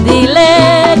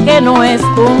no es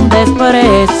un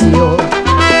desprecio,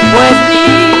 pues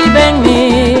vive en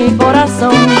mi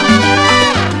corazón.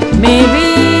 Mi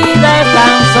vida es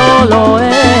tan solo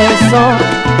eso,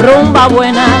 rumba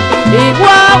buena y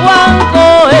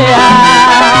guaguancoea.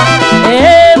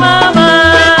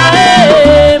 Mamá,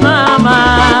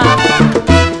 mamá.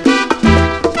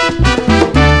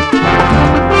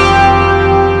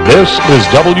 This is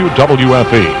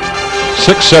WWFE,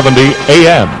 670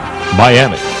 AM,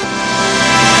 Miami.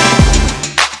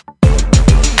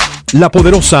 La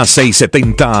Poderosa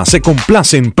 670 se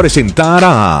complace en presentar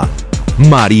a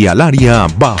María Laria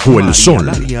Bajo el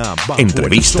Sol.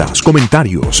 Entrevistas,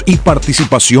 comentarios y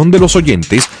participación de los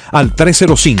oyentes al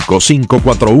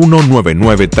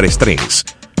 305-541-9933.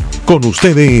 Con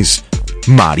ustedes,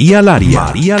 María Laria.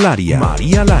 María Laria.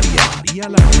 María Laria. María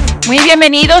Laria. Muy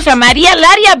bienvenidos a María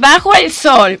Laria Bajo el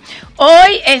Sol.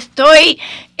 Hoy estoy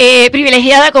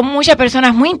privilegiada con muchas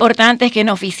personas muy importantes que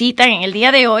nos visitan en el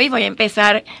día de hoy. Voy a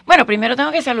empezar. Bueno, primero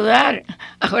tengo que saludar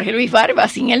a Jorge Luis Barba.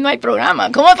 Sin él no hay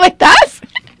programa. ¿Cómo tú estás?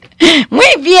 Muy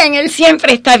bien, él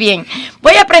siempre está bien.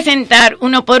 Voy a presentar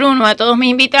uno por uno a todos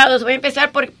mis invitados. Voy a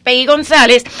empezar por Peggy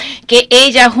Gonzalez, que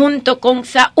ella junto con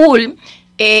Saúl,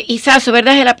 Isazo,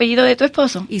 ¿verdad? Es el apellido de tu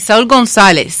esposo. Saúl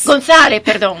González. González,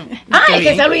 perdón. Es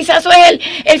que Saúl Isazo es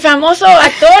el famoso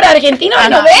actor argentino de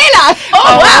novelas.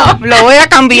 ¡Oh, wow! Lo voy a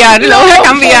cambiar, lo voy a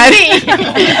cambiar. Sí.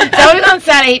 Saúl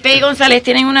González y Peggy González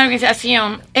tienen una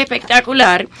organización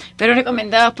espectacular, pero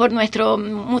recomendada por nuestro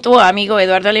mutuo amigo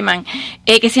Eduardo Alemán,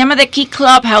 que se llama The Key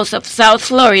Clubhouse of South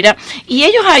Florida, y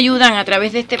ellos ayudan a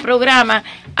través de este programa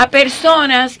a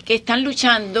personas que están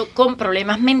luchando con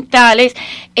problemas mentales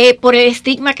por el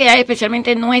estigma que hay,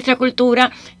 especialmente en nuestra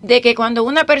cultura, de que cuando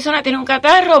una persona tiene un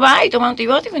catarro va y toma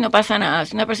antibiótico y no pasa nada.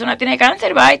 Si una persona tiene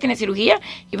cáncer va y tiene cirugía,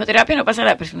 quimioterapia, no pasa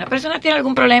nada. Pero si una persona tiene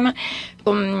algún problema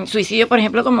con suicidio, por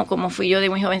ejemplo, como fui yo de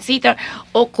muy jovencita,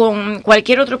 o con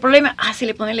cualquier otro problema, se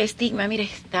le pone el estigma, mire,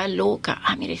 está loca,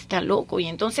 mire, está loco. Y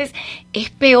entonces es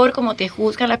peor como te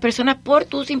juzgan las personas por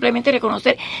tú simplemente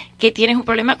reconocer que tienes un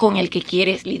problema con el que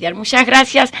quieres lidiar. Muchas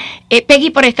gracias,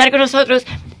 Peggy, por estar con nosotros.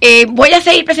 Voy a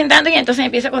seguir presentando y entonces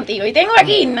empiezo contigo. Y tengo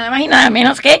aquí nada más y nada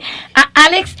menos que a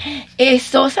Alex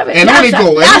Sosa. El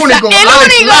único,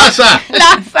 Lasa.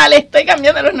 Lasa, le estoy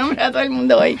cambiando los nombres a todo el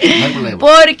mundo hoy. No,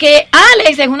 porque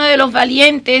Alex es uno de los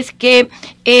valientes que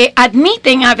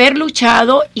admiten haber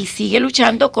luchado y sigue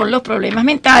luchando con los problemas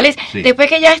mentales, sí, después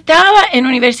que ya estaba en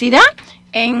universidad,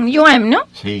 en UM, ¿no?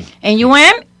 Sí. En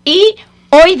UM, y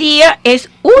hoy día es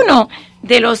uno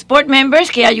de los board members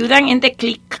que ayudan en The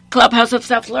Clubhouse of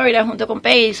South Florida junto con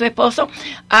Peggy y su esposo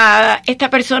a estas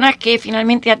personas que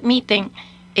finalmente admiten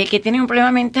que tienen un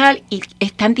problema mental y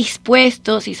están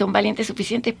dispuestos y son valientes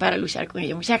suficientes para luchar con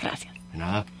ello. Muchas gracias.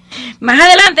 Nada. Más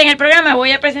adelante en el programa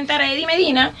voy a presentar a Eddie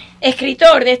Medina,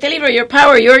 escritor de este libro, Your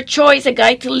Power, Your Choice, A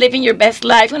Guide to Living Your Best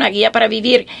Life, una guía para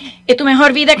vivir tu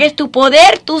mejor vida, que es tu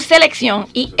poder, tu selección.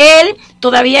 Y él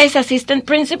todavía es assistant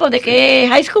principal de qué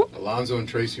high school? Alonzo and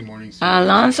Tracy Morning.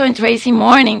 Alonzo and Tracy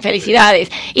Morning, felicidades.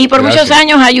 Y por muchos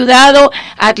años ha ayudado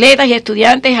a atletas y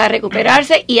estudiantes a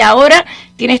recuperarse, y ahora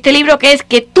tiene este libro que es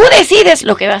que tú decides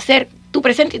lo que va a ser tu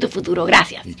presente y tu futuro.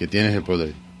 Gracias. Y que tienes el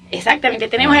poder. Exactamente,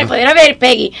 tenemos el poder. A ver,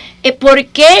 Peggy, ¿por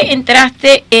qué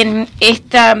entraste en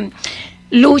esta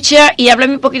lucha? Y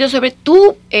háblame un poquito sobre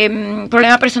tu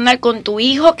problema personal con tu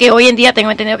hijo, que hoy en día tengo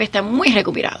entendido que está muy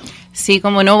recuperado. Sí,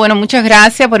 como no. Bueno, muchas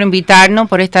gracias por invitarnos,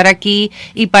 por estar aquí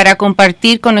y para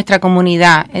compartir con nuestra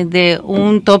comunidad de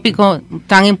un tópico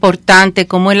tan importante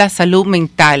como es la salud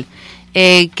mental,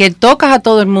 que tocas a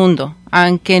todo el mundo.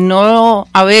 Aunque no,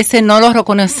 a veces no lo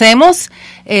reconocemos,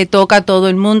 toca a todo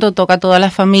el mundo, toca a toda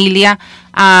la familia.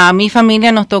 A mi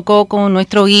familia nos tocó con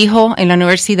nuestro hijo en la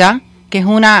universidad, que es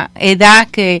una edad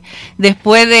que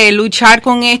después de luchar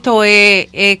con esto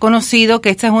he conocido que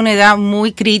esta es una edad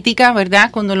muy crítica,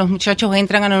 ¿verdad? Cuando los muchachos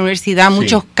entran a la universidad, sí,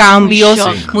 muchos cambios,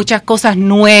 muchas cosas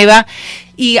nuevas,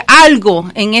 y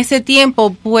algo en ese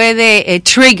tiempo puede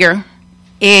trigger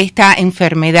esta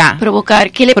enfermedad.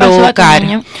 Provocar. ¿Qué le pasó a tu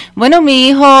niño? Bueno, mi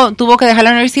hijo tuvo que dejar la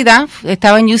universidad,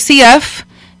 estaba en UCF,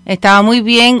 estaba muy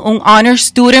bien, un honor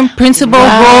student, principal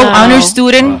role, honor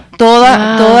student,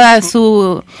 toda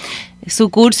su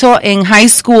curso en high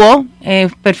school,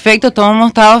 perfecto, todos hemos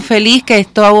estado felices que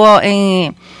estuvo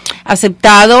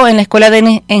aceptado en la escuela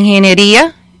de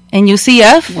ingeniería en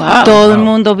UCF, todo el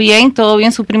mundo bien, todo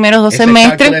bien sus primeros 2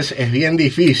 semestres. Es bien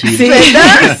difícil. Sí,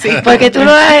 ¿verdad? Sí, porque tú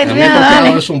lo has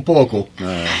estudiado. Es un poco.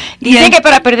 Dicen que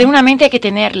para perder una mente hay que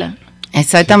tenerla.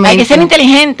 Exactamente. Hay que ser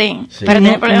inteligente para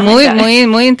tener problemas.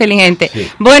 Muy inteligente. Sí.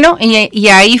 Bueno, y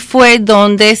ahí fue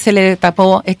donde se le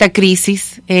tapó esta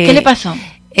crisis. ¿Qué le pasó?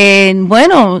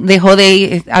 Bueno, dejó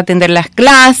de atender las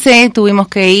clases, tuvimos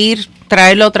que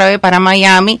traerlo otra vez para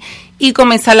Miami y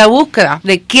comenzar la búsqueda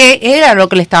de qué era lo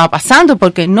que le estaba pasando,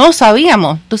 porque no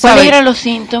sabíamos. ¿Tú sabes? ¿Cuáles eran los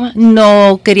síntomas?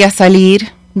 No quería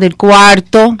salir del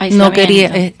cuarto, no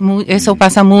quería, eso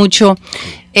pasa mucho,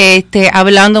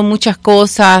 hablando muchas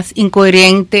cosas,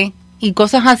 incoherente y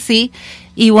cosas así.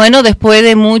 Y bueno, después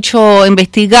de mucho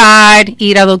investigar,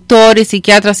 ir a doctores,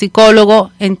 psiquiatras,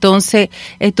 psicólogos, entonces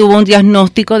tuvo un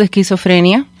diagnóstico de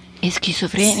esquizofrenia.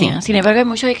 Esquizofrenia. Sí. Sin embargo, hay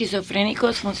muchos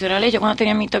esquizofrénicos funcionales. Yo cuando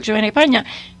tenía mi talk show en España,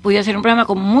 pude hacer un programa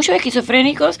con muchos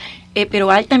esquizofrénicos,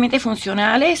 pero altamente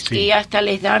funcionales, y hasta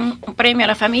les dan un premio a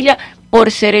la familia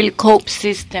por ser el cope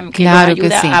system, que claro los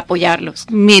ayuda que sí. a apoyarlos.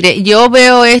 Mire, yo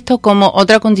veo esto como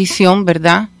otra condición,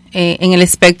 ¿verdad? En el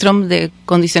espectro de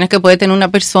condiciones que puede tener una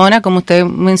persona, como usted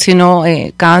mencionó,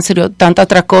 cáncer o tantas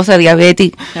otras cosas,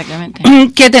 diabetes.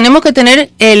 Exactamente. Que tenemos que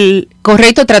tener el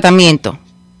correcto tratamiento.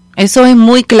 Eso es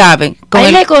muy clave. ¿A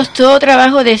él le costó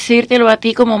trabajo decírtelo a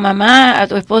ti como mamá, a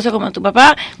tu esposo como a tu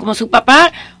papá, como su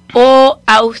papá, o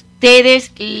a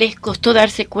ustedes les costó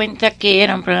darse cuenta que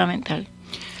era un problema mental?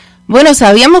 Bueno,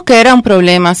 sabíamos que era un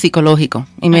problema psicológico,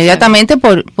 inmediatamente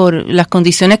por las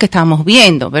condiciones que estábamos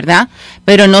viendo, ¿verdad?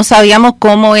 Pero no sabíamos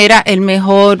cómo era el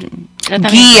mejor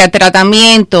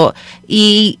tratamiento,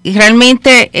 y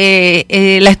realmente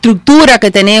la estructura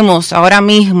que tenemos ahora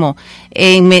mismo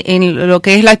en lo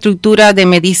que es la estructura de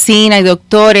medicina y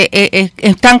doctores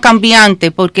es tan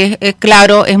cambiante, porque es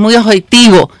claro, es muy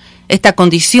objetivo estas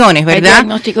condiciones, ¿verdad? ¿Hay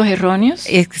diagnósticos erróneos?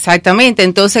 Exactamente,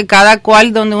 entonces cada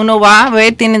cual donde uno va a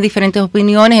ver tiene diferentes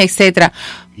opiniones, etcétera.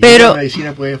 Pero la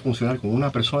medicina puede funcionar con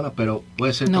una persona, pero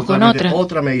puede ser no totalmente con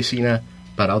otra medicina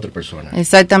para otra persona.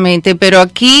 Exactamente, pero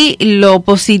aquí lo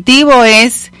positivo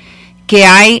es que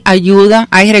hay ayuda,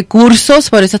 hay recursos,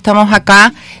 por eso estamos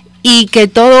acá, y que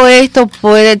todo esto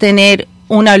puede tener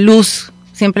una luz.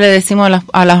 Siempre le decimos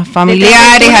a las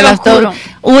familiares, a las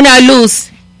una luz.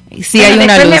 Sí, hay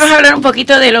una después luz. me vas a hablar un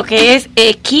poquito de lo que es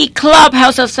Key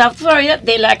Clubhouse of South Florida,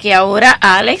 de la que ahora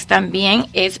Alex también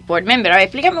es board member. A ver,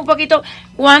 explícame un poquito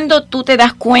cuando tú te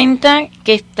das cuenta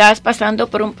que estás pasando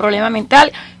por un problema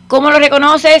mental, cómo lo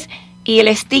reconoces y el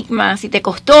estigma, si te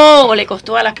costó o le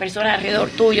costó a las personas alrededor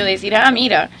tuyo decir,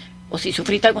 mira, o si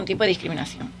sufriste algún tipo de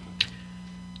discriminación.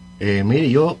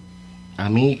 Mire, a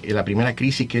mí la primera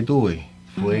crisis que tuve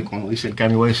fue cuando hice el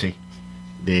cambio ese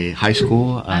de high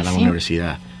school a la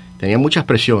universidad. Tenía muchas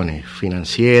presiones,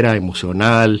 financiera,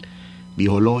 emocional,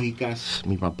 biológicas.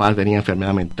 Mi papá tenía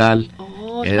enfermedad mental.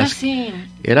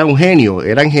 Era un genio,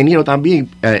 era ingeniero también.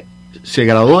 Se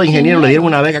graduó de ingeniero, le dieron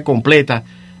una beca completa,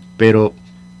 pero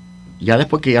ya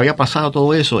después que había pasado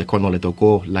todo eso es cuando le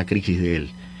tocó la crisis de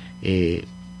él.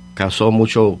 Causó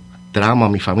mucho trauma a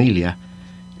mi familia.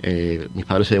 Mis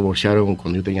padres se divorciaron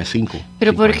cuando yo tenía 5.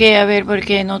 ¿Pero por qué? A ver,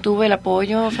 porque no tuve el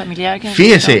apoyo familiar que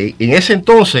fíjese, en ese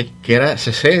entonces, que era los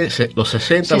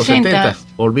 60, los 70,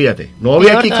 olvídate. No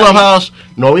había aquí Clubhouse,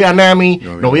 no había NAMI,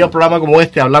 no había programa como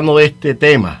este hablando de este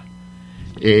tema.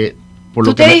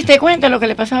 ¿Tú te diste cuenta de lo que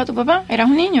le pasaba a tu papá? ¿Eras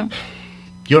un niño?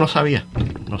 Yo no sabía.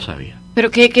 ¿Pero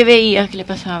qué veías que le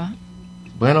pasaba?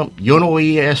 Bueno, yo no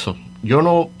veía eso. Yo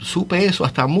no supe eso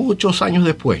hasta muchos años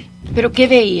después. ¿Pero qué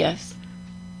veías?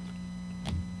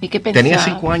 ¿Y qué pensaba? Tenía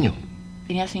 5 años.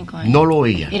 Tenía 5 años. No lo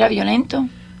veía. ¿Era violento?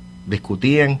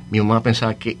 Discutían. Mi mamá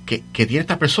pensaba, ¿qué tiene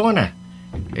esta persona?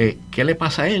 ¿Qué le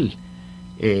pasa a él?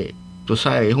 Tú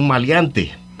sabes, es un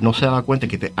maleante. No se daba cuenta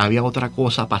que había otra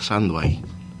cosa pasando ahí.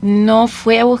 ¿No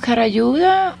fue a buscar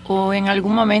ayuda? ¿O en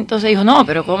algún momento se dijo, no,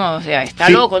 pero cómo? O sea, está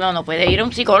loco, no puede ir a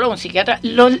un psicólogo, un psiquiatra.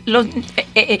 Los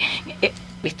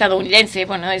estadounidenses,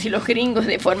 bueno, decir los gringos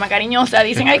de forma cariñosa,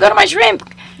 dicen, I got my shrimp.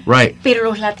 Right. Pero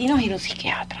los latinos eran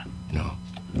psiquiatras. No.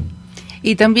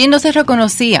 Y también no se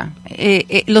reconocía,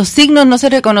 los signos no se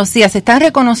reconocían, se están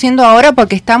reconociendo ahora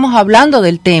porque estamos hablando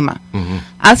del tema.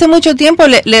 Hace mucho tiempo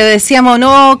le decíamos,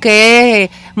 no, que es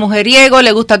mujeriego,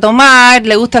 le gusta tomar,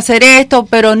 le gusta hacer esto,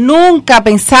 pero nunca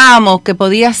pensamos que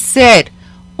podía ser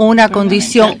una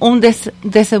condición, un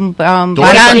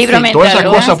balance. Todas esas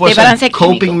cosas pueden ser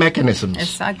coping mechanisms.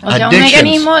 Exacto. O sea, un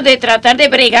mecanismo de tratar de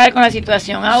bregar con la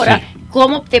situación. Ahora,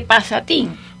 ¿cómo te pasa a ti?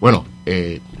 Bueno,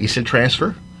 hice el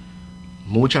transfer,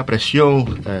 mucha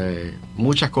presión,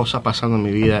 muchas cosas pasando en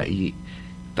mi vida y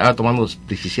estaba tomando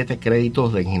 17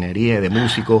 créditos de ingeniería y de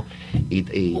músico y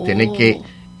tener que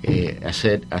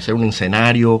hacer un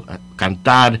escenario,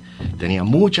 cantar, tenía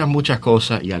muchas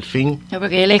cosas y al fin...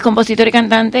 Porque él es compositor y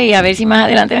cantante y a ver si más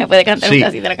adelante me puede cantar un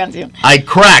pedacito de la canción. I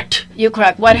cracked. You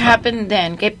cracked. What happened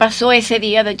then? ¿Qué pasó ese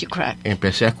día that you cracked?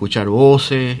 Empecé a escuchar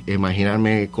voces,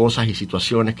 imaginarme cosas y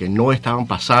situaciones que no estaban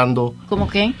pasando. ¿Cómo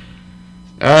qué?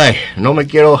 Ay, no me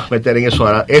quiero meter en eso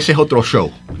ahora. Ese es otro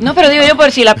show. No, pero digo yo,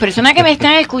 por si las personas que me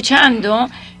están escuchando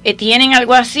tienen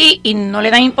algo así y no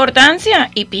le dan importancia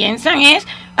y piensan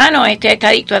no, este está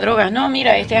adicto a drogas, no,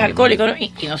 mira, este es alcohólico, ¿no?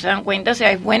 y no se dan cuenta, o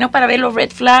sea, es bueno para ver los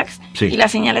red flags y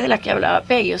las señales de las que hablaba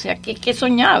Peggy, o sea, ¿qué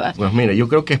soñabas? Pues mira, yo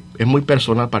creo que es muy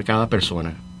personal para cada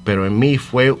persona, pero en mí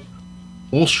fue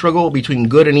un struggle between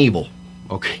good and evil.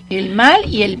 Okay. El mal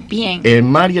y el bien. El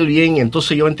mal y el bien,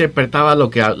 entonces yo interpretaba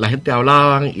lo que la gente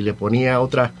hablaba y le ponía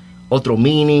otro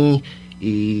meaning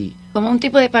y... Como un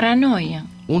tipo de paranoia.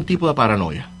 Un tipo de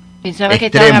paranoia. Pensabas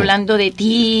extremo. Que estaban hablando de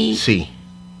ti. Sí.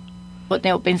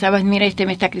 O pensabas, mira, este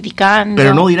me está criticando.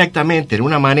 Pero no directamente, de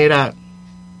una manera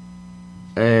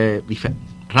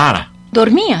rara.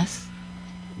 ¿Dormías?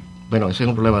 Bueno, ese es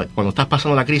un problema. Cuando estás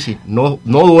pasando la crisis, no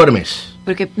duermes.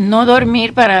 Porque no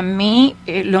dormir para mí,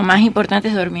 lo más importante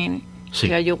es dormir. Sí. O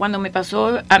sea, yo cuando me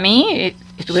pasó a mí,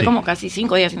 estuve como casi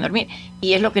 5 días sin dormir.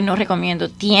 Y es lo que no recomiendo.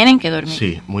 Tienen que dormir.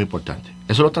 Sí, muy importante.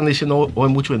 Eso lo están diciendo hoy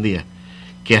mucho en día.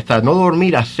 Que hasta no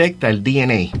dormir afecta el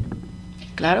DNA.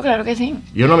 Claro que sí.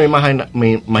 Yo no me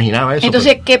imaginaba eso.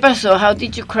 Entonces, ¿qué pasó? How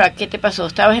did you crack? ¿Qué te pasó?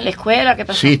 ¿Estabas en la escuela? ¿Qué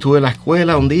pasó? Sí, estuve en la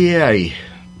escuela un día y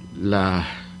the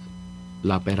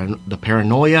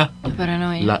paranoia,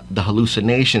 the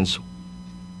hallucinations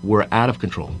were out of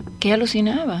control. ¿Qué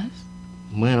alucinabas?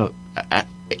 Bueno,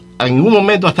 en un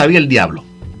momento hasta vi el diablo.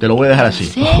 Te lo voy a dejar así.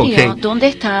 ¿En serio? Okay. ¿Dónde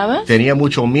estabas? Tenía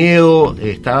mucho miedo,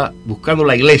 estaba buscando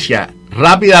la iglesia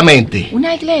rápidamente.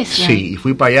 ¿Una iglesia? Sí, y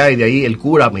fui para allá y de ahí el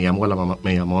cura me llamó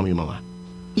a mi mamá.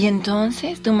 ¿Y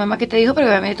entonces tu mamá qué te dijo? Porque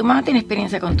obviamente tu mamá tiene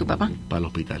experiencia con tu papá. Para el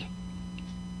hospital.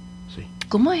 Sí.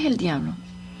 ¿Cómo es el diablo?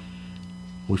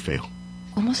 Muy feo.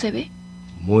 ¿Cómo se ve?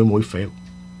 Muy, muy feo.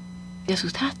 ¿Te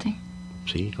asustaste?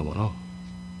 Sí, cómo no.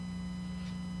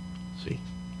 Sí.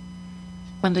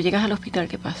 Cuando llegas al hospital,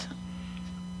 ¿qué pasa?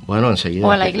 Bueno, enseguida...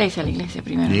 O a la iglesia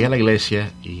primero. Llegué a la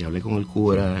iglesia y hablé con el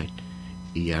cura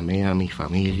y llamé a mi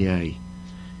familia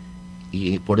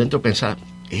y por dentro pensaba,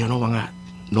 ellos no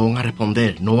van a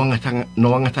responder, no van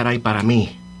a estar ahí para mí.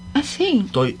 Ah, sí.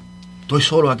 Estoy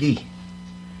solo aquí.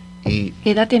 Y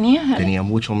 ¿qué edad tenías? Tenía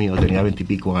mucho miedo, tenía 20 y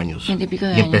pico años. 20 y pico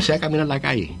de años. Y empecé a caminar la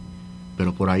calle,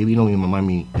 pero por ahí vino mi mamá y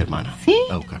mi hermana. ¿Sí?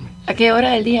 A buscarme. ¿A qué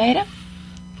hora del día era?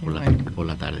 Por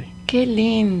la tarde. Qué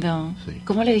lindo. Sí.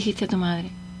 ¿Cómo le dijiste a tu madre?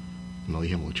 No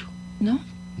dije mucho. ¿No?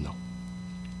 No.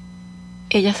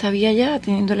 ¿Ella sabía ya,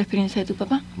 teniendo la experiencia de tu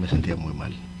papá? Me sentía muy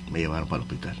mal. Me llevaron para el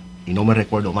hospital. Y no me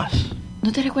recuerdo más.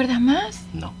 ¿No te recuerdas más?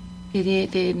 No.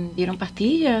 ¿Te dieron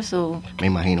pastillas o...? Me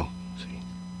imagino, sí.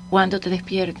 ¿Cuándo te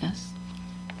despiertas?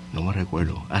 No me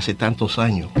recuerdo. Hace tantos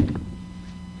años.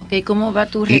 Ok, ¿cómo va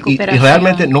tu recuperación? Y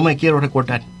realmente no me quiero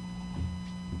recordar.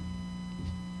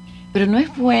 Pero no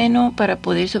es bueno para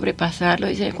poder sobrepasarlo.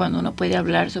 Dice, cuando uno puede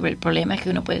hablar sobre el problema es que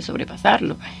uno puede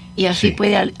sobrepasarlo. Y así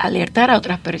puede alertar a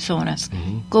otras personas.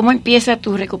 Uh-huh. ¿Cómo empieza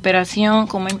tu recuperación?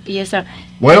 ¿Cómo empieza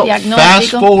el diagnóstico?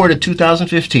 Fast forward to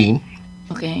 2015.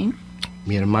 Ok.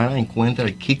 Mi hermana encuentra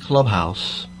el Key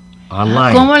Clubhouse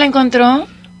online. ¿Cómo la encontró?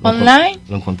 ¿Online?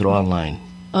 Lo encontró online.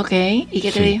 Ok. ¿Y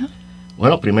qué te dijo?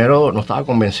 Bueno, primero no estaba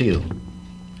convencido.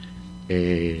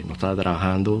 No estaba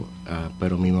trabajando,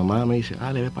 pero mi mamá me dice,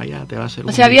 le ve para allá, te va a hacer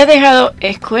O sea, habías dejado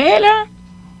escuela,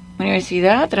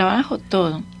 universidad, trabajo,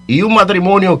 todo. Y un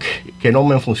matrimonio que no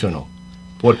me funcionó.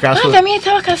 Por caso también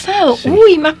estabas casado. Sí.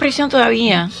 Uy, más presión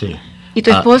todavía. Sí. ¿Y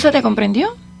tu esposa te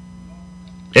comprendió?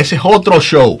 Ese es otro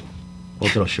show.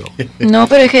 Otro show. No,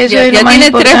 pero es que eso es lo más tiene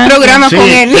importante. 3 programas con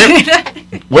él.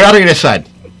 Voy a regresar.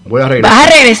 ¿Vas a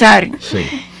regresar? Sí.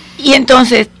 Y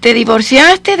entonces, ¿te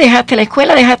divorciaste? ¿Dejaste la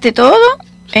escuela? ¿Dejaste todo?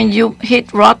 And you hit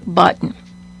rock bottom.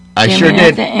 I sure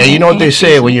did. And you know what they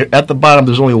say, when you're at the bottom,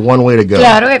 there's only one way to go.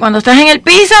 Claro, que cuando estás en el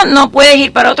piso no puedes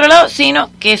ir para otro lado, sino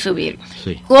que subir.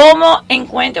 Sí. ¿Cómo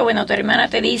encuentras? Bueno, tu hermana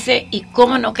te dice, ¿y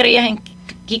cómo no creías en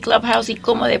Key Clubhouse y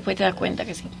cómo después te das cuenta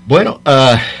que sí? Bueno,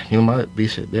 mi mamá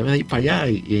dice, debes ir para allá.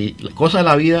 Y la cosa de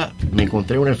la vida, me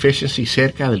encontré una efficiency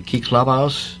cerca del Key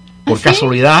Clubhouse por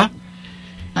casualidad.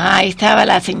 Ahí estaba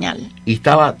la señal. Y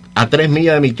estaba a 3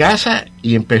 millas de mi casa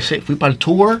y fui para el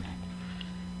tour.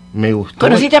 Me gustó.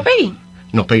 ¿Conociste a Peggy?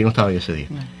 No, Peggy no estaba ahí ese día.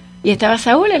 ¿Y estaba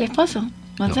Saúl, el esposo?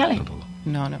 ¿González?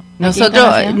 No.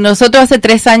 Nosotros hace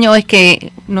 3 años es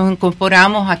que nos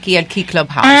incorporamos aquí al Key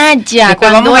Clubhouse. Ah, ya.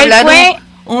 Después vamos a hablar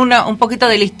un poquito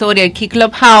de la historia. El Key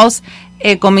Clubhouse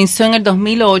comenzó en el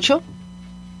 2008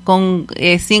 con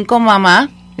 5 mamás.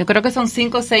 Yo creo que son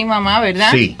 5 o 6 mamás,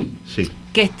 ¿verdad? Sí.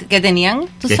 Que tenían,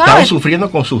 estaban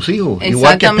sufriendo con sus hijos,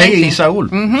 igual que Peggy y Saúl.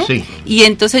 Uh-huh. Sí. Y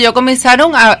entonces ellos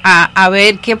comenzaron a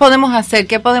ver qué podemos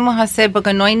hacer,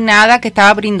 porque no hay nada que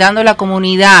estaba brindando la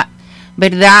comunidad,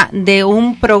 ¿verdad? De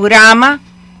un programa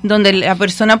donde la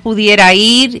persona pudiera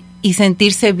ir y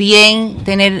sentirse bien,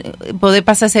 poder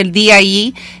pasarse el día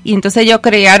allí. Y entonces ellos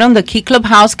crearon The Key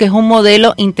Clubhouse, que es un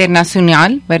modelo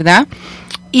internacional, ¿verdad?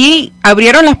 Y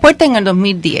abrieron las puertas en el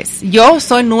 2010. Yo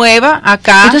soy nueva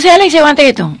acá. Entonces Alex llegó antes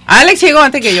que tú. Alex llegó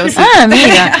antes que yo, sí. Ah,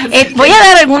 mira. Voy a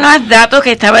dar algunos datos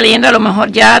que estaba leyendo. A lo mejor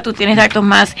ya tú tienes datos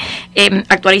más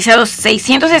actualizados.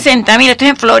 660,000, esto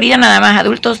es en Florida nada más,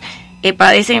 adultos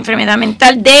padecen enfermedad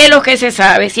mental, de los que se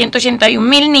sabe.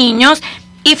 181,000 niños.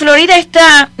 Y Florida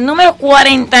está número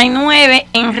 49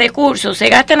 en recursos. Se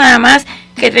gasta nada más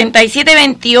que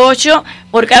 37.28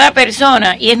 por cada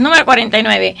persona. Y es número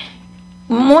 49.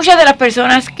 Muchas de las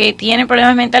personas que tienen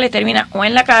problemas mentales terminan o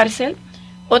en la cárcel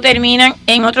o terminan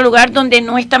en otro lugar donde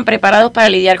no están preparados para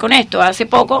lidiar con esto. Hace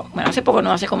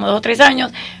como 2 o 3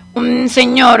 años, un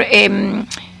señor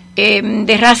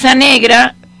de raza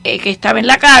negra que estaba en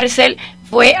la cárcel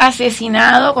fue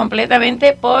asesinado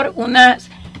completamente por una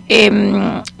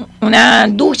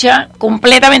ducha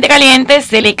completamente caliente,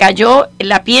 se le cayó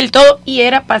la piel, todo, y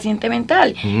era paciente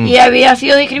mental. Y había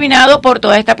sido discriminado por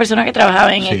todas estas personas que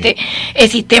trabajaban en este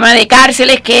sistema de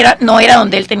cárceles, que no era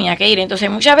donde él tenía que ir.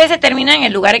 Entonces muchas veces terminan en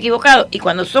el lugar equivocado, y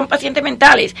cuando son pacientes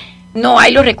mentales no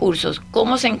hay los recursos.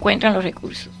 ¿Cómo se encuentran los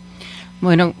recursos?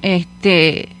 Bueno,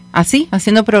 así,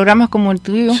 haciendo programas como el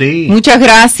tuyo. Sí. Muchas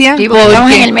gracias. Sí, porque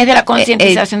estamos en el mes de la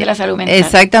concientización de la salud mental.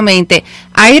 Exactamente.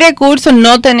 ¿Hay recursos?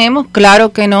 No tenemos,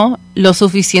 claro que no, los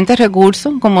suficientes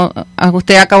recursos. Como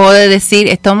usted acabó de decir,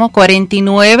 estamos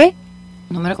 49.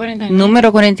 Número 49.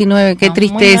 Número 49, qué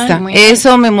tristeza. Muy mal.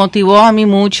 Eso me motivó a mí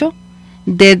mucho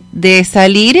de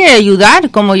salir y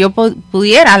ayudar como yo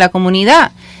pudiera a la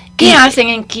comunidad. ¿Qué hacen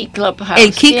en Key Clubhouse?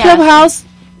 El Key Clubhouse.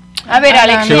 A ver,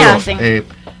 Alex, ¿qué hacen?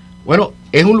 Bueno,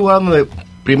 es un lugar donde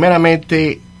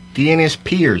primeramente tienes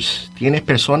peers, tienes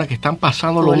personas que están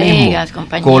pasando lo mismo.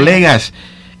 Colegas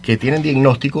que tienen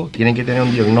diagnóstico, tienen que tener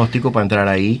un diagnóstico para entrar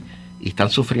ahí y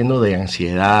están sufriendo de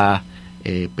ansiedad,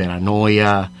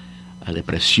 paranoia,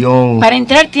 depresión. Para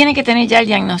entrar tienen que tener ya el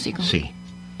diagnóstico. Sí.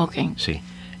 Ok. Sí.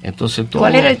 Entonces,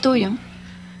 ¿cuál era el tuyo?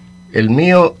 El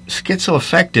mío,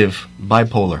 schizoaffective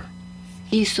bipolar.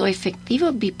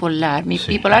 Schizoafectivo bipolar. Mi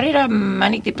bipolar era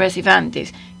manic depressive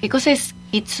antes. ¿Qué cosa es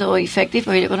schizoaffective?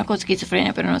 Porque yo conozco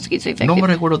esquizofrenia, pero no schizoaffective. No me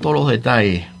recuerdo todos los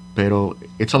detalles, pero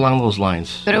it's along those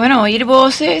lines. Pero bueno, oír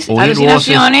voces,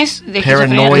 alucinaciones, de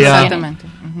paranoia,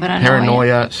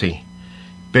 paranoia, sí.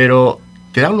 Pero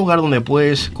te da un lugar donde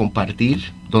puedes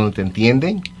compartir, donde te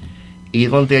entienden y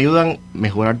donde te ayudan a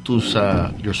mejorar tus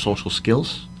your social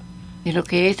skills. De lo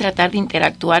que es tratar de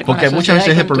interactuar con la sociedad. Porque muchas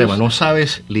veces es el problema, tus... no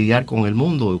sabes lidiar con el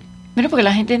mundo. Bueno, porque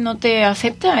la gente no te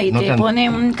acepta y te pone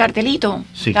un cartelito.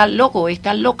 Sí. Estás loco,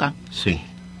 estás loca. Sí.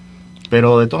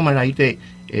 Pero de todas maneras ahí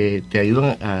te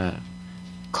ayudan a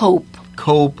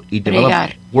cope y develop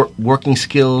working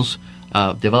skills,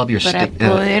 develop your para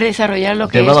poder desarrollar lo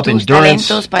que es tus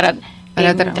talentos para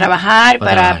trabajar,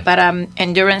 para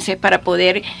endurance, para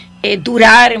poder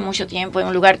durar mucho tiempo en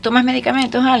un lugar. ¿Tomas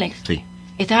medicamentos, Alex? Sí.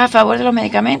 ¿Estás a favor de los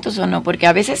medicamentos o no? Porque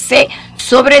a veces se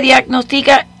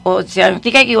sobrediagnostica o se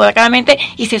diagnostica equivocadamente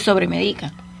y se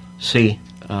sobremedica. Sí,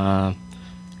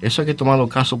 eso hay que tomarlo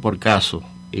caso por caso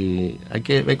y hay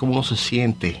que ver cómo uno se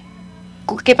siente.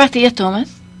 ¿Qué pastillas tomas?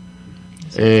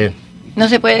 ¿No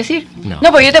se puede decir?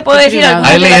 No, pues yo te puedo decir algo.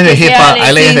 Hay leyes de HIPAA,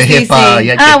 hay leyes de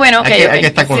HIPAA. Bueno, okay. Hay que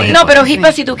estar con la HIPAA. No, pero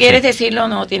HIPAA, si tú quieres decirlo,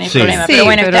 no tienes problema. Pero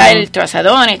bueno, está el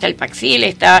trazadón, está el Paxil,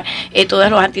 está todos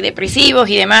los antidepresivos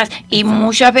y demás. Y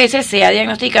muchas veces se ha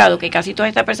diagnosticado que casi todas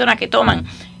estas personas que toman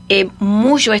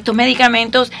mucho estos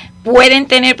medicamentos pueden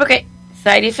tener, porque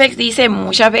side effects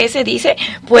muchas veces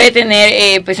puede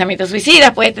tener pensamientos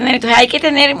suicidas, puede tener. Entonces hay que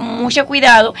tener mucho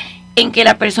cuidado en que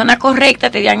la persona correcta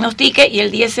te diagnostique, y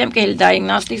el DSM, que es el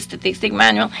Diagnostic Statistic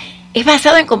Manual, es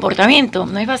basado en comportamiento,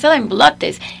 no es basado en blood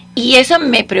test, y eso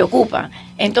me preocupa.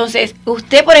 Entonces,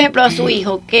 usted, por ejemplo, a su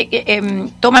hijo que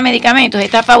toma medicamentos,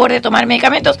 ¿está a favor de tomar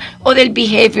medicamentos o del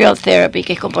behavioral therapy,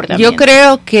 que es comportamiento? Yo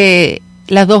creo que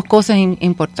las dos cosas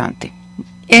importantes.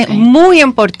 Es muy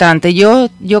importante. Yo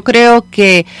creo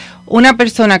que una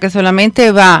persona que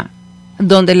solamente va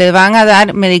donde le van a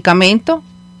dar medicamentos,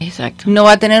 exacto, no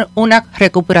va a tener una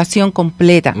recuperación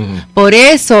completa. Por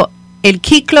eso el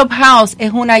Key Clubhouse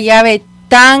es una llave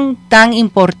tan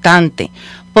importante,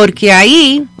 porque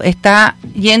ahí está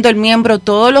yendo el miembro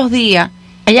todos los días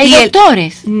Ahí hay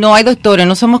doctores. No hay doctores,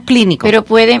 no somos clínicos. Pero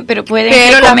pueden Pero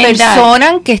las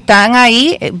personas que están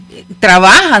ahí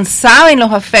trabajan, saben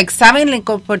los efectos, saben el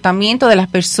comportamiento de las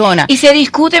personas. Y se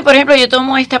discute, por ejemplo, yo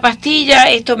tomo esta pastilla,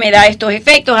 esto me da estos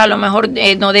efectos, a lo mejor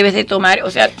no debes de tomar,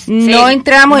 o sea... No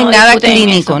entramos en nada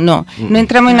clínico, no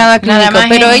entramos en nada clínico,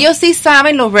 pero ellos sí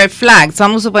saben los red flags.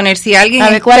 Vamos a suponer, si alguien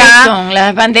está... ¿Cuáles son?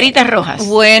 Las banderitas rojas.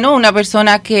 Bueno, una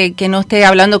persona que no esté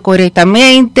hablando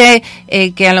correctamente,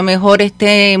 que a lo mejor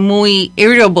esté muy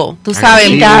irritable, tú sabes,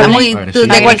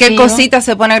 de cualquier cosita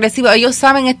se pone agresivo. Ellos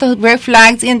saben estos red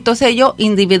flags y entonces ellos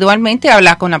individualmente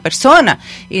hablan con la persona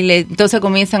y entonces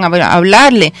comienzan a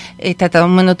hablarle, estás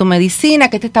tomando tu medicina,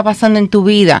 ¿qué te está pasando en tu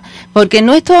vida? Porque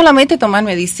no es solamente tomar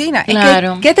medicina,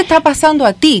 claro. Es que, ¿qué te está pasando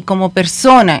a ti como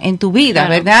persona en tu vida,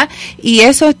 claro. ¿Verdad? Y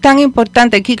eso es tan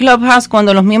importante aquí Clubhouse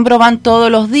cuando los miembros van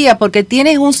todos los días porque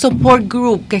tienes un support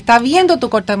group que está viendo tu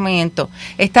comportamiento,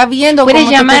 está viendo puedes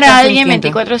cómo llamar a alguien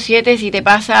sintiendo. 24/7 si te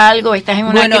pasa algo, estás en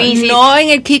una crisis. No en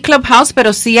el Key Clubhouse,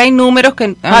 pero sí hay números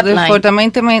que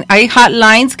hay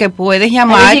hotlines que puedes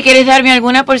llamar. A ver si quieres darme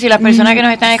alguna por si las personas que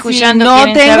nos están escuchando no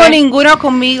tengo saber. Ninguno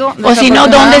conmigo. O si no,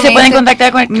 ¿dónde se pueden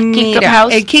contactar con el Key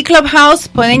Clubhouse? El Key Clubhouse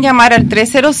pueden llamar al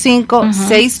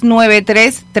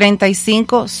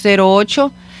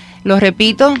 305-693-3508. Lo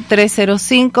repito,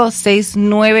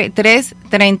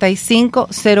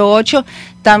 305-693-3508.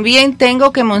 También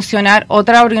tengo que mencionar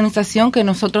otra organización que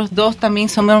nosotros dos también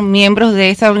somos miembros de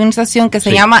esa organización que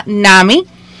se llama NAMI.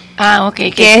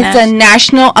 Que es the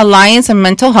National Alliance on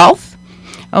Mental Health.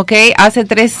 Hace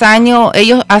 3 años,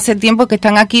 ellos hace tiempo que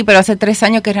están aquí, pero hace 3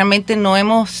 años que realmente no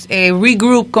hemos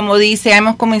regroup, como dice,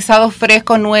 hemos comenzado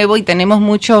fresco, nuevo y tenemos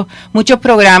muchos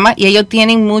programas y ellos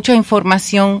tienen mucha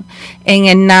información en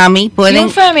el NAMI. Si un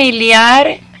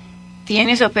familiar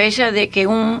tiene sospecha de que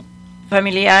un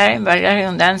familiar, en valga la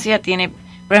redundancia, tiene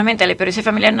problemas mentales, pero ese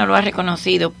familiar no lo ha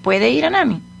reconocido, ¿puede ir a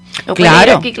NAMI?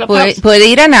 Claro, puede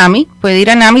ir a NAMI,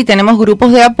 tenemos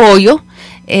grupos de apoyo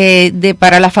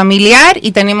para la familiar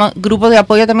y tenemos grupos de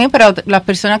apoyo también para las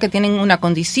personas que tienen una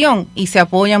condición y se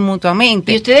apoyan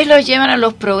mutuamente. Y ustedes los llevan a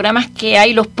los programas que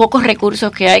hay, los pocos recursos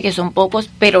que hay, que son pocos,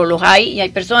 pero los hay y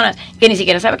hay personas que ni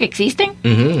siquiera saben que existen.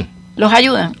 Uh-huh. ¿Los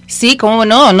ayudan? Sí, cómo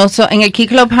no, en el Key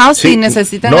Clubhouse si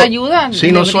necesitan ayuda.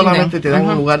 Sí, no solamente te dan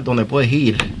un lugar donde puedes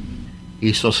ir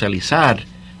y socializar,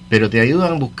 pero te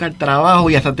ayudan a buscar trabajo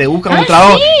y hasta te buscan un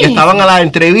trabajo. ¿Sí? Y estaban a la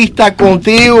entrevista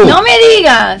contigo. ¡No me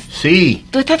digas! Sí.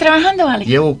 ¿Tú estás trabajando, Alex?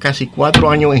 Llevo casi 4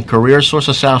 años en Career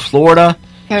Source of South Florida.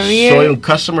 Soy un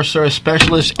Customer Service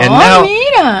Specialist.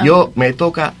 Mira. Yo me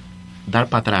toca dar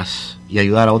para atrás y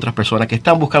ayudar a otras personas que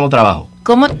están buscando trabajo.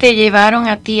 ¿Cómo te llevaron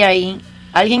a ti ahí?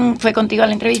 ¿Alguien fue contigo a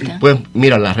la entrevista? Pues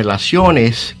mira, las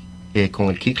relaciones con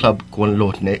el Key Club, con la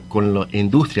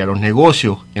industria, los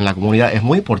negocios en la comunidad es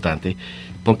muy importante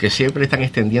porque siempre están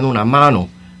extendiendo una mano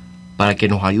para que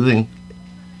nos ayuden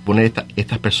a poner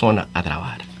estas personas a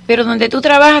trabajar. Pero donde tú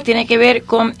trabajas tiene que ver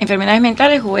con enfermedades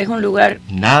mentales o es un lugar...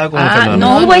 Nada con enfermedades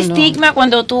mentales. No hubo estigma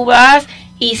cuando tú vas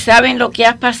y saben lo que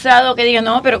has pasado, que digan,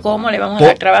 no, pero ¿cómo le vamos a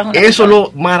dar trabajo a una persona? Es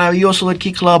lo maravilloso del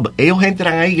Key Club. Ellos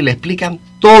entran ahí y le explican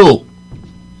todo.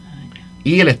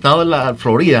 Y el estado de la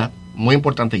Florida, muy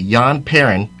importante, John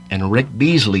Perrin y Rick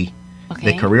Beasley,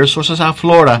 de Career Sources of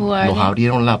Florida, nos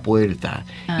abrieron la puerta.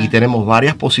 Y tenemos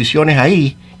varias posiciones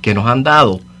ahí que nos han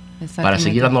dado para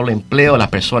seguir dando el empleo a las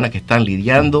personas que están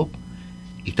lidiando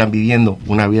y están viviendo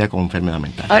una vida con enfermedad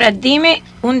mental. Ahora, dime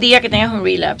un día que tengas un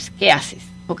relapse, ¿qué haces?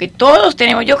 Porque todos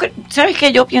tenemos, ¿sabes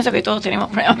qué? Yo pienso que todos tenemos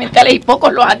problemas mentales y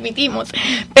pocos los admitimos,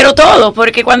 pero todos,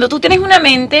 porque cuando tú tienes una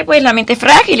mente, pues la mente es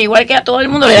frágil, igual que a todo el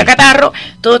mundo le da catarro,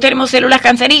 todos tenemos células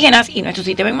cancerígenas y nuestro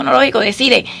sistema inmunológico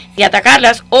decide si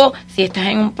atacarlas o si estás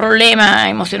en un problema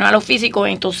emocional o físico,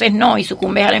 entonces no, y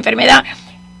sucumbes a la enfermedad.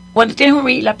 Cuando tienes un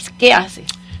relapse, ¿qué haces?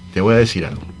 Te voy a decir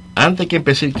algo. Antes que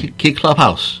empecé el Key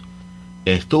Clubhouse,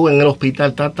 estuve en el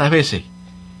hospital tantas veces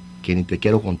que ni te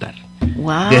quiero contar.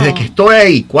 Wow. Desde que estoy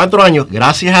ahí, 4 años,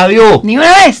 gracias a Dios. ¿Ni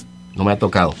una vez? No me ha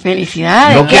tocado.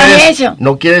 Felicidades. ¿Qué has hecho?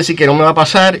 No quiere decir que no me va a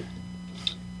pasar,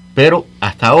 pero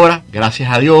hasta ahora,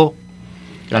 gracias a Dios,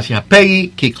 gracias a Peggy,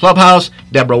 Key Clubhouse,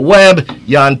 Deborah Webb,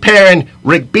 John Perrin,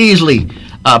 Rick Beasley,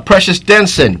 Precious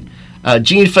Denson,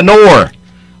 Gene Fenor,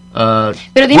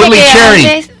 pero dime Willie qué Cherry.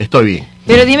 Haces. Estoy bien.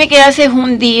 Pero dime qué haces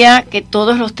un día que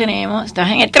todos los tenemos, estás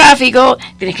en el tráfico,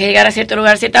 tienes que llegar a cierto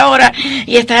lugar a cierta hora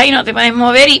y estás ahí, no te puedes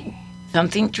mover y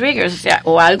something triggers, o sea,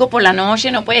 o algo por la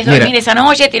noche, no puedes dormir esa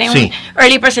noche, tienes un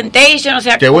early presentation, o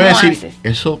sea, te voy a decir, haces?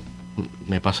 Eso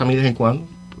me pasa a mí de vez en cuando,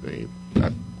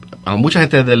 a mucha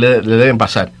gente le deben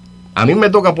pasar, a mí me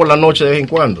toca por la noche de vez en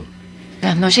cuando.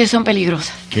 Las noches son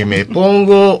peligrosas. Que me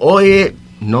pongo, oye,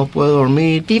 no puedo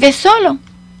dormir. ¿Vives solo?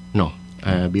 No.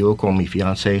 Vivo con mi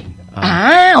fiancé.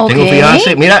 Ok. Tengo un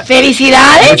fiancé, mira.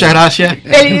 ¡Felicidades! Muchas gracias.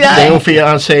 ¡Felicidades! Tengo un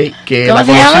fiancé que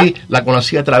la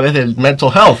conocí a través del mental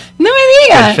health. ¡No me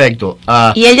digas! Perfecto.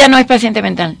 ¿Y ella no es paciente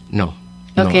mental? No,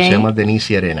 Okay. se llama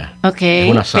Denise Arena. Ok,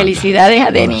 es una santa. Felicidades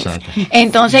a Denise.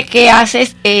 Entonces, ¿qué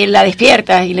haces? ¿La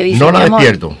despiertas y le dices? No la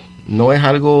despierto. No es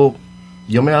algo,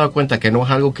 yo me he dado cuenta que no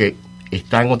es algo que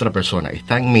está en otra persona,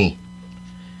 está en mí.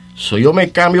 Yo me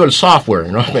cambio el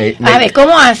software, ¿no? A ver,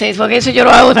 ¿cómo haces? Porque eso yo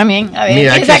lo hago también. A ver,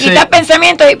 mira, es quitar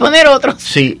pensamientos y poner otros.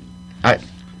 Sí,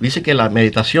 dice que la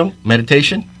meditation,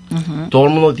 todo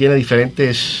el mundo tiene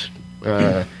diferentes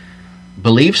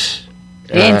beliefs,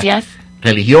 creencias,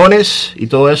 religiones y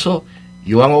todo eso.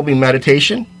 Yo hago mi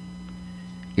meditation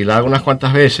y la hago unas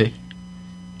cuantas veces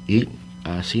y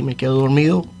así me quedo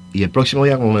dormido, y el próximo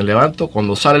día cuando me levanto,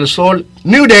 cuando sale el sol,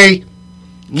 new day.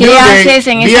 ¿Qué haces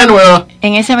en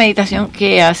esa meditación?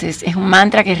 ¿Qué haces? ¿Es un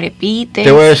mantra que repites?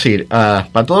 Te voy a decir,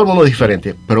 para todo el mundo es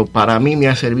diferente, pero para mí me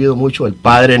ha servido mucho el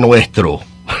Padre Nuestro.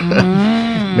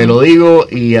 Me lo digo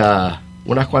y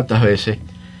unas cuantas veces.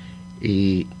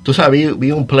 Y tú sabes,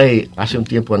 vi un play hace un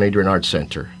tiempo en Adrian Art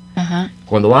Center.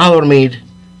 Cuando vas a dormir,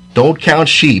 don't count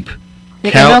sheep.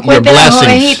 Count your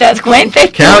blessings.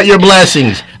 Count your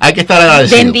blessings. Hay que estar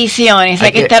agradecidos. Bendiciones,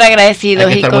 hay que estar agradecidos.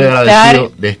 Hay que estar muy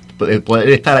agradecidos de poder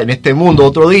estar en este mundo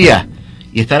otro día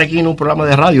y estar aquí en un programa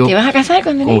de radio. ¿Te vas a casar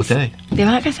con Denise? Con ustedes. ¿Te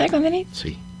vas a casar con Denise?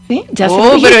 Sí. ¿Sí? Ya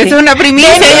pero eso es una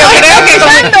primicia. Yo creo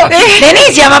que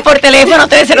Denise, llama por teléfono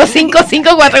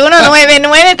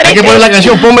 305-541-9933. Hay que poner la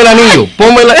canción, ponme el anillo.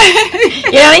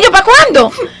 ¿Y el anillo para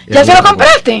cuándo? ¿Ya se lo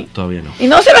compraste? Todavía no. ¿Y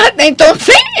no se lo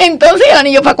entonces el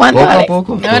anillo para cuándo? Poco a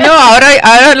poco. No,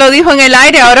 ahora lo dijo en el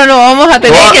aire, ahora lo vamos a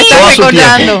tener que estar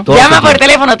recordando. Llama por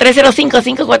teléfono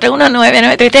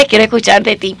 305-541-9933, quiero escuchar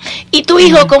de ti. ¿Y tu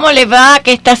hijo cómo le va?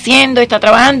 ¿Qué está haciendo? ¿Está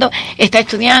trabajando? ¿Está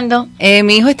estudiando?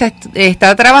 Mi hijo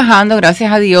está trabajando,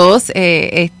 gracias a Dios.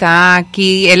 Está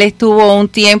aquí, él estuvo un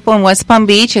tiempo en West Palm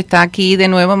Beach, está aquí de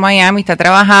nuevo en Miami, está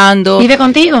trabajando. ¿Vive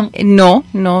contigo? No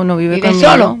vive conmigo.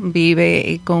 Solo?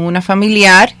 Vive con una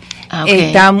familiar. Okay.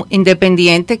 Está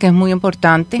independiente, que es muy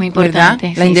importante. Muy importante.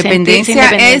 ¿verdad? La independencia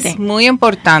es muy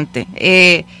importante.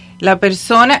 La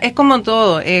persona es como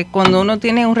todo. Cuando uno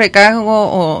tiene un recargo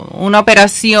o una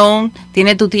operación,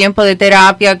 tiene tu tiempo de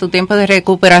terapia, tu tiempo de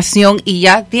recuperación, y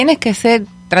ya tienes que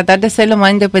tratar de ser lo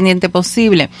más independiente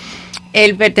posible.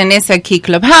 Él pertenece a Key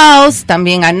Clubhouse,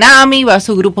 también a NAMI, va a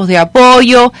sus grupos de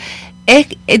apoyo.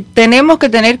 Tenemos que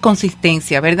tener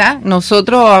consistencia, ¿verdad?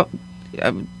 Nosotros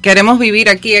queremos vivir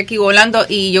aquí volando,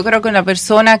 y yo creo que una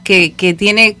persona que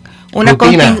tiene una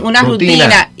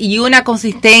rutina y una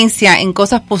consistencia en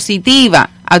cosas positivas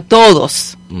a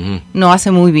todos, nos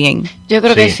hace muy bien. Yo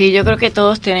creo que sí, yo creo que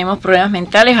todos tenemos problemas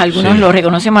mentales, algunos los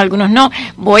reconocemos, algunos no.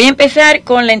 Voy a empezar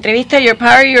con la entrevista Your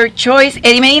Power, Your Choice.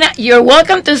 Eddie Medina, you're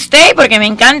welcome to stay, porque me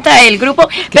encanta el grupo,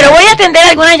 pero voy a atender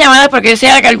algunas llamadas porque yo sé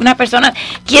que algunas personas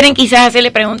quieren quizás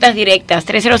hacerle preguntas directas.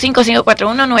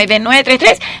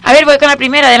 305-541-9933. A ver, voy con la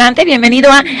primera, adelante.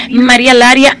 Bienvenido a María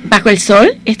Laria Bajo el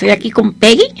Sol. Estoy aquí con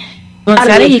Peggy,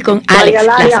 Gonzalez y con Alex.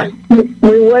 Laria,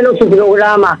 muy bueno su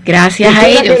programa. Gracias a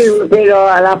ellos. Pero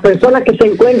a las personas que se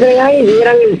encuentren ahí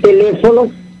dieran el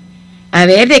teléfono. A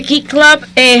ver, de Key Club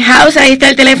House, ahí está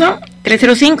el teléfono,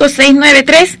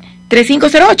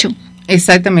 305-693-3508.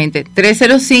 Exactamente,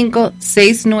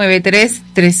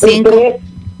 305-693-3508.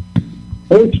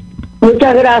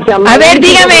 Muchas gracias. A ver,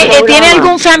 dígame, ¿tiene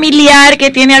algún familiar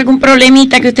que tiene algún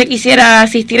problemita que usted quisiera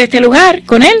asistir a este lugar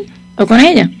con él o con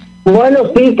ella? Bueno,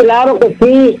 sí, claro que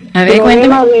sí. A ver,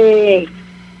 problema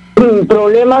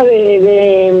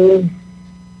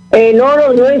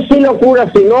no es sí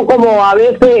locura, sino como a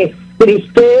veces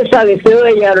tristeza, deseo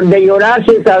de llorar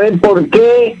sin saber por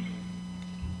qué.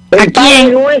 El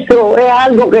Padre Nuestro es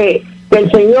algo que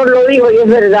el Señor lo dijo y es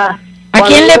verdad. ¿A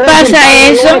quién le pasa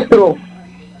eso?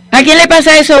 ¿A quién le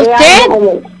pasa eso? ¿A usted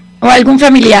o a algún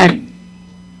familiar?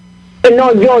 No,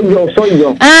 soy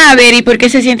yo. A ver, ¿y por qué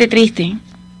se siente triste?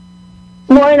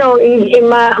 Bueno,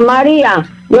 María,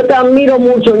 yo te admiro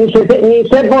mucho, ni sé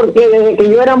por qué. Desde que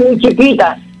yo era muy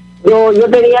chiquita, yo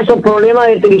tenía esos problemas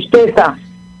de tristeza.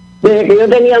 Desde que yo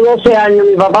tenía 12 años,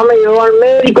 mi papá me llevó al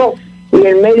médico y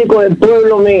el médico del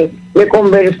pueblo me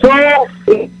conversó,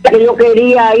 que yo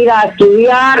quería ir a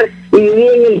estudiar y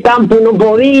vivía en el campo y no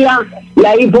podía, y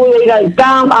ahí pude ir al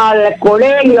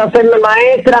colegio, a hacerme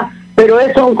maestra, pero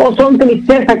eso son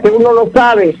tristezas que uno no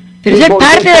sabe Pero eso es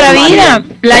parte de la vida.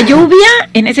 La lluvia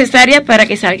es necesaria para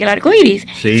que salga el arco iris.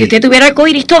 Sí. Si usted tuviera arco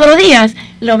iris todos los días,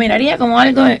 lo miraría como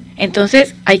algo.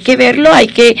 Entonces hay que verlo, hay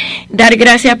que dar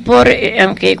gracias por,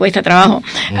 aunque cuesta trabajo,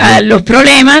 a los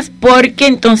problemas, porque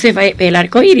entonces va el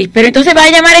arco iris. Pero entonces va a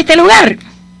llamar a este lugar.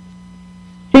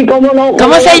 Sí, cómo no.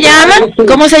 ¿Cómo se llama? Sí.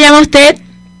 ¿Cómo se llama usted?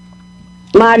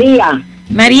 María.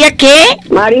 ¿María qué?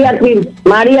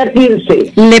 María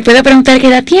Tirce. ¿Le puedo preguntar qué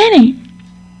edad tiene?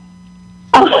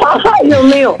 Ay, Dios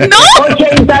mío. ¡No!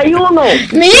 81.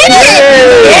 ¡Mire!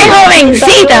 ¡Qué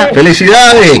jovencita!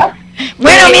 ¡Felicidades!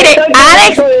 Bueno, mire,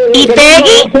 Alex y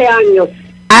Peggy, 12 años.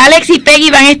 Alex y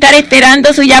Peggy van a estar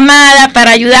esperando su llamada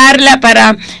para ayudarla,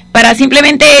 para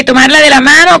simplemente tomarla de la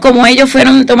mano, como ellos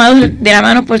fueron tomados de la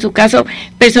mano por sus casos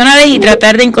personales, y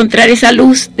tratar de encontrar esa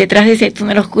luz detrás de ese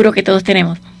túnel oscuro que todos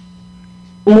tenemos.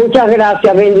 Muchas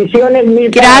gracias, bendiciones mil.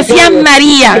 Gracias, para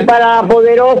María. y para la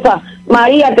Poderosa.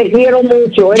 María, te quiero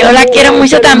mucho. Yo la quiero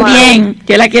mucho también.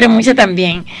 Yo la quiero mucho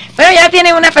también. Pero ya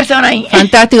tiene una persona ahí.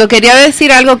 Fantástico. Quería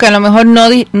decir algo que a lo mejor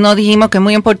no dijimos, que es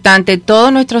muy importante.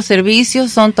 Todos nuestros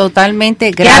servicios son totalmente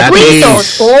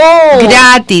Gratuitos. Oh.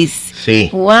 Gratis. Sí.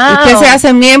 Wow. Usted se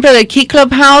hace miembro del Key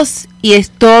Clubhouse y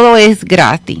todo es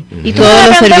gratis. ¿Y tú todos vas a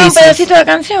los cantar un servicios. pedacito de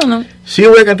canción, no? Sí,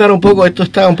 voy a cantar un poco. Esto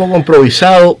está un poco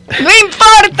improvisado. ¡No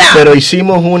importa! Pero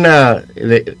hicimos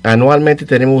anualmente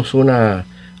tenemos un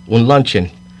luncheon.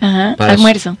 Ajá, para-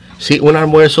 almuerzo. Sí, un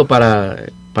almuerzo para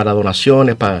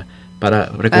donaciones, para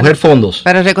recoger fondos.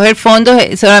 Para recoger fondos,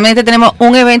 solamente tenemos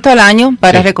un evento al año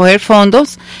para Sí. recoger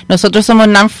fondos. Nosotros somos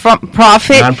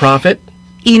non-profit Non-profit.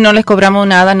 y no les cobramos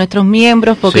nada a nuestros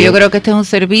miembros, porque Sí. yo creo que este es un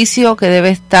servicio que debe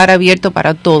estar abierto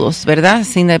para todos, ¿verdad?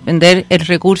 Sin depender el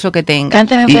recurso que tengan.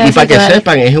 Cántame un Y pedacito. para que Alex.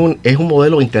 sepan, es un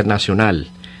modelo internacional.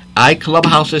 Hay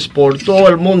clubhouses por todo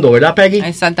el mundo, ¿verdad, Peggy?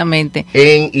 Exactamente.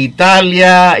 En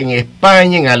Italia, en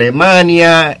España, en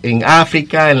Alemania, en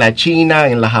África, en la China,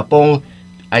 en la Japón.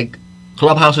 Hay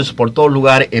clubhouses por todos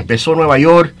lugares. Empezó en Nueva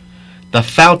York. The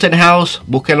Fountain House,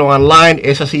 búsquenlo online.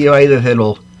 Esa sí lleva ahí desde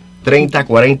los 30,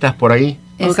 40 por ahí.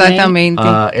 Exactamente.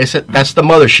 That's the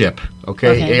mothership, okay?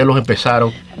 Okay. Ellos los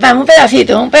empezaron. Vamos, un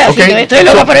pedacito. Okay. Estoy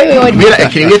loca por el Mira,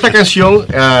 escribí esta canción.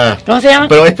 ¿Cómo se llama?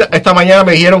 Pero esta mañana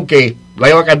me dijeron que la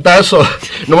iba a cantar,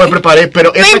 no me preparé.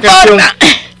 Pero esta importa. canción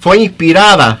fue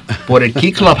inspirada por el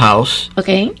Key Clubhouse Ok.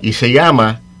 y se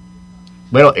llama,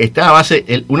 bueno, esta a base,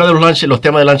 uno de los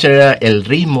temas del luncheon era el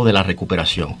ritmo de la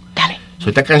recuperación. Dale. So,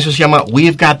 esta canción se llama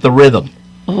We've Got the Rhythm,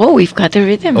 Oh, we've got the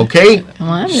rhythm. ¿ok? Come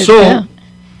on, let's So, go.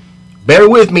 bear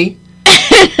with me.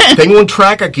 Tengo un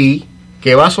track aquí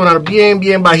que va a sonar bien,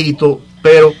 bien bajito,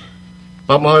 pero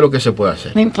vamos a ver lo que se puede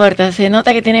hacer. No importa, se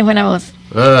nota que tienes buena voz.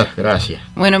 Gracias.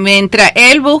 Bueno, mientras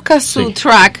él busca su Sí.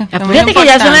 track, que es muy Apúrate que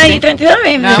ya son las importante. 32.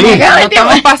 Me No, Sí. me acaba no, el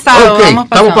tiempo. estamos pasados, Ok, vamos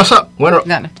estamos pasados. Bueno,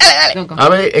 Dale. a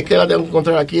ver, es que la tengo que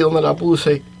encontrar aquí donde la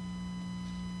puse.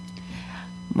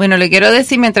 Bueno, le quiero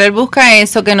decir, mientras él busca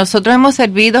eso, que nosotros hemos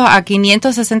servido a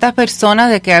 560 personas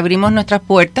desde que abrimos nuestras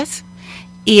puertas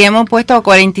y hemos puesto a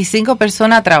 45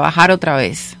 personas a trabajar otra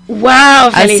vez. Wow,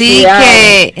 Así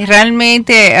felicidades. que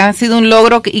realmente ha sido un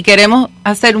logro y queremos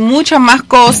hacer muchas más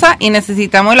cosas y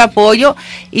necesitamos el apoyo.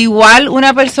 Igual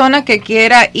una persona que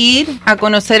quiera ir a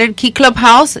conocer el Key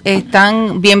Clubhouse,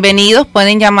 están bienvenidos,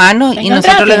 pueden llamarnos y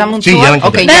nosotros les damos un Sí, tour. ya la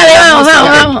encontré. Ok, Dale, ya,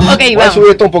 vamos. Ok, Voy a vamos. subir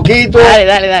esto un poquito.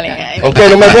 Dale. Ok,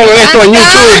 no me pongan esto en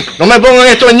YouTube. No me pongan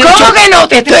esto en YouTube. ¿Cómo que no?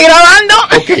 Te estoy grabando.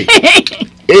 Ok.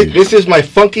 This is my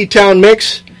Funky Town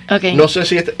Mix. Ok. No sé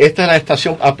si esta es la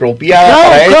estación apropiada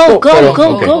para esto. pero,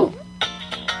 ok. Go.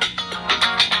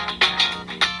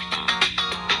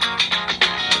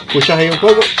 ¿Escuchas ahí un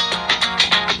poco?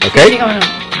 Ok. Sí, cómo no.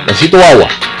 Necesito agua.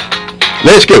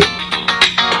 Let's go.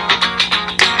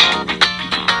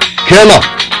 Come on.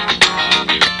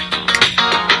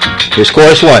 Here's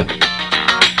chorus one.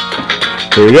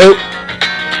 Here we go.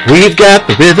 We've got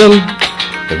the rhythm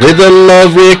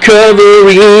of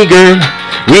recovery, girl.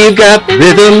 We've got the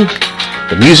rhythm,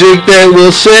 the music that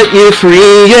will set you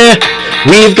free, yeah.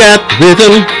 We've got the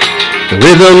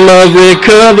rhythm of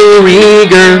recovery,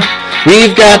 girl.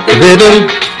 We've got the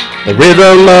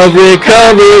rhythm of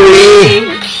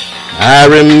recovery. I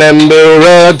remember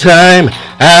a time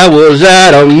I was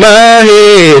out of my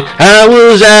head, I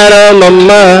was out of my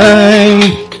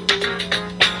mind.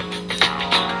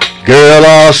 Girl,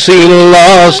 all seemed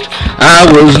lost, I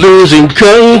was losing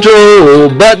control,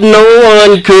 but no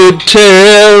one could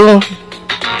tell.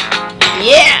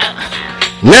 Yeah.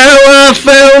 Now I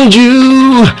found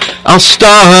you, I'll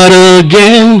start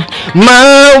again,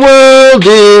 my world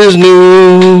is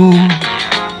new.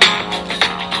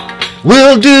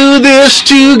 We'll do this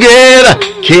together,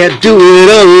 can't do it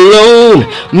alone.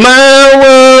 My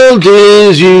world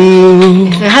is you.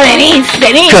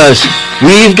 Denise. 'Cause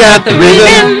we've got the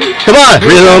rhythm. Come on,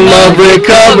 rhythm of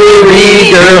recovery,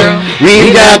 girl.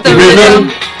 We've got the rhythm.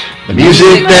 The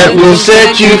music that will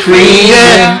set you free,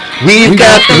 yeah. We've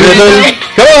got the rhythm.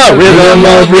 Come on, rhythm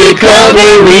of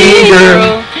recovery,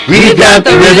 girl. We've got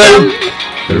the rhythm.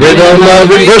 The rhythm of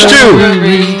recovery. Verse 2.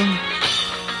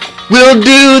 We'll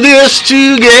do this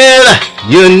together.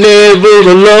 You're never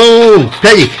alone.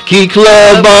 Peggy, Key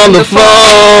Club on the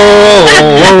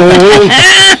phone.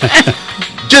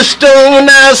 Just don't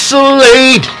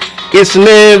isolate. It's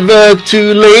never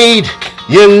too late.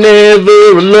 You're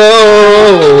never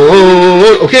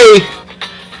alone. Okay.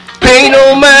 Pay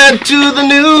no mind to the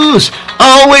news.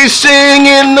 Always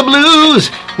singing the blues.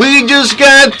 We just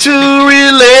got to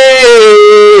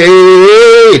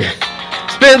relate.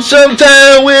 Spend some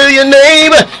time with your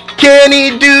neighbor. Can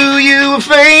he do you a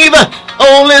favor?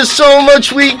 Only so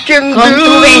much we can Con do.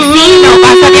 tu vecino,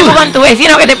 pasa tiempo con tu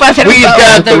vecino que te puede hacer un We've favor.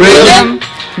 got the rhythm.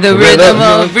 The rhythm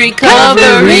of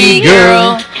recovery,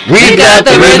 girl. We've got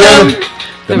the rhythm.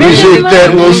 The music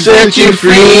that will set you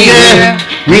free, yeah.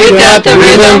 We've got the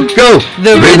rhythm. Go.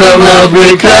 The Rhythm of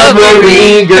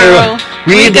recovery, girl.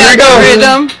 We've got the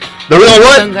rhythm. The rhythm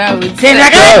what? Se me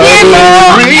acaba el tiempo.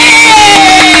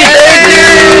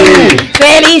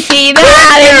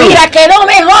 Felicidades, mira, quedó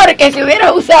mejor que si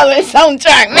hubieras usado el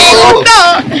soundtrack. Me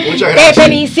gustó. Muchas Te gracias.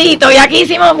 felicito y aquí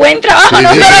hicimos buen trabajo,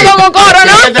 no Sí. solo como coro,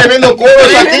 ¿no? Qué tremendo coro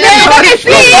aquí. Claro que sí.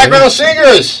 Los background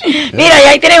singers. Mira, y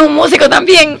ahí tienes un músico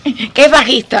también que es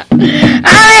bajista. A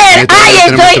ver, ay,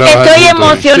 estoy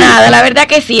emocionada, la verdad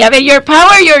que sí. A ver, Your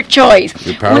Power, Your Choice.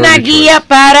 Your power, Una your guía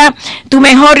para tu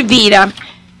mejor vida.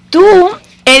 Tú,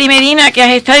 Eddie Medina, que has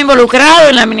estado involucrado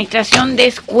en la administración de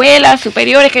escuelas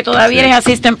superiores, que todavía eres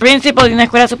assistant principal de una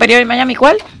escuela superior en Miami,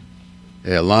 ¿cuál?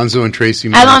 Alonso and Tracy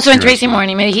Morning. Alonso and Tracy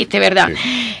Morning, me dijiste, ¿verdad?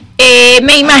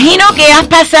 Me imagino que has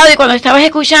pasado, y cuando estabas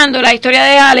escuchando la historia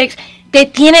de Alex, te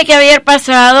tiene que haber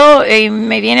pasado,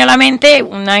 me viene a la mente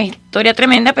una historia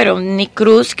tremenda, pero Nick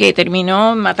Cruz, que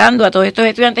terminó matando a todos estos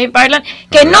estudiantes en Parkland,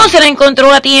 que no se la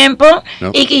encontró a tiempo,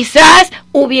 No. y quizás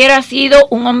hubiera sido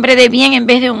un hombre de bien en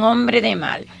vez de un hombre de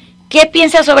mal. ¿Qué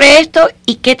piensas sobre esto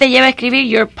y qué te lleva a escribir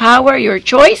Your Power, Your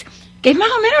Choice? Que es más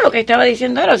o menos lo que estaba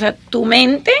diciendo ahora, o sea, tu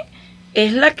mente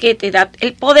es la que te da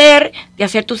el poder de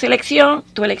hacer tu elección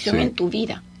Sí. en tu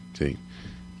vida. Sí.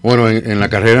 Bueno, en la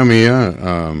carrera mía,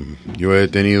 yo he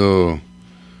tenido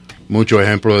muchos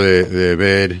ejemplos de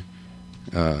ver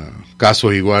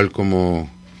casos igual como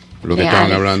lo que estaban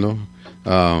Reales.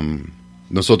 hablando.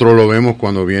 Nosotros lo vemos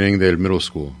cuando vienen del middle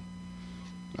school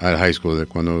al high school,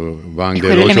 cuando van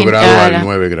Escuela del 8 grado elemental. al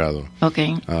 9 grado.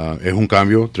 Okay. Es un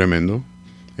cambio tremendo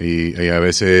y a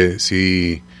veces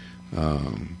sí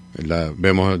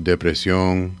vemos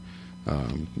depresión,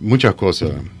 muchas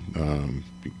cosas.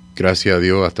 Gracias a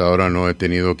Dios hasta ahora no he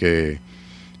tenido que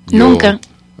Nunca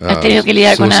has tenido que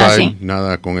lidiar con nada así.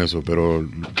 nada con eso, pero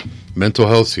mental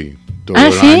health sí. Todo ¿Ah,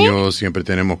 el sí? año siempre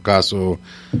tenemos casos.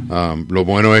 Lo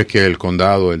bueno es que el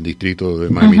condado, el distrito de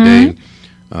Miami-Dade,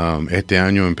 este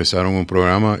año empezaron un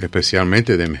programa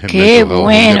especialmente de mental Qué health, un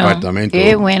bueno, departamento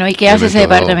qué bueno. ¿Y qué de hace ese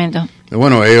mental health. departamento?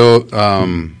 Bueno, ellos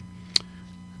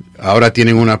ahora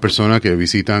tienen una persona que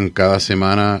visitan cada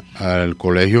semana al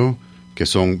colegio que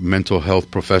son mental health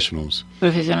professionals.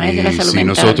 Profesionales de Y la salud si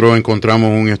mental. nosotros encontramos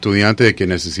un estudiante que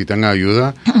necesitan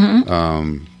ayuda,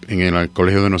 en el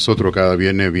colegio de nosotros cada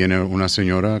viernes viene una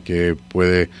señora que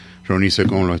puede reunirse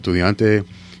con los estudiantes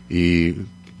y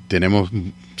tenemos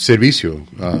servicios,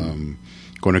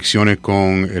 conexiones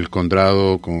con el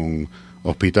condado, con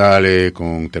hospitales,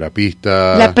 con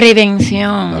terapistas. La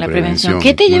prevención, La la prevención. prevención,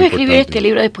 ¿Qué te muy lleva a escribir importante. este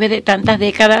libro después de tantas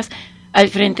décadas al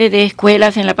frente de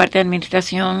escuelas en la parte de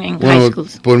administración en high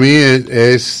schools? Por mí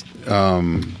es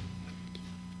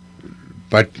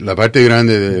la parte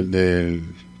grande del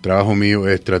trabajo mío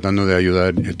es tratando de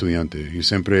ayudar estudiantes. Yo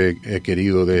siempre he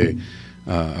querido de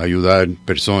ayudar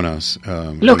personas.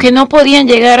 Los que no podían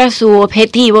llegar a su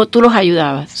objetivo, tú los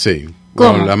ayudabas. Sí.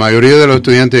 ¿Cómo? Bueno, la mayoría de los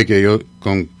estudiantes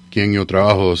con quien yo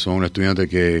trabajo son estudiantes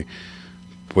que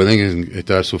pueden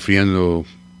estar sufriendo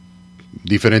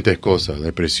diferentes cosas,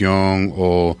 depresión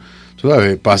o, tú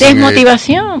sabes, pasan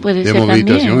Desmotivación puede ser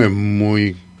desmotivación también. es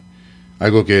muy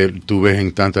algo que tú ves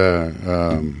en tanta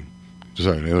tú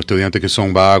sabes, los estudiantes que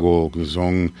son vagos,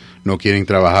 que no quieren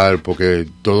trabajar porque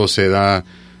todo se da,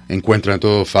 encuentran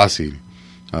todo fácil,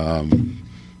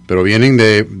 pero vienen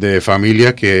de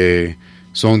familias que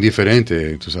son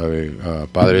diferentes, tú sabes,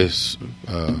 padres,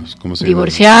 ¿cómo se llama?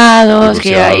 Divorciados,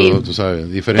 que hay tú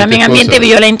sabes, diferentes también ambiente cosas.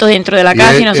 violento dentro de la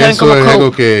casa y no saben cómo Eso es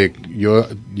algo cope. que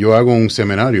yo hago un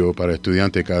seminario para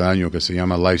estudiantes cada año que se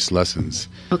llama Life's Lessons.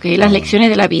 Ok, las lecciones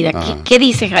de la vida. ¿Qué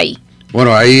dices ahí?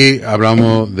 Bueno, ahí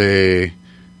hablamos de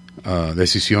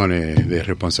decisiones, de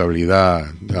responsabilidad,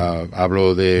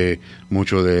 hablo de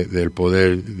mucho del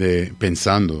poder de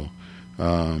pensando.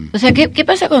 O sea, ¿qué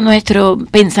pasa con nuestro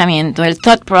pensamiento, el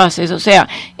thought process? O sea,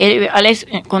 Alex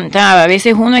contaba, a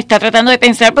veces uno está tratando de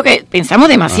pensar porque pensamos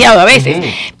demasiado a veces,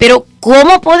 pero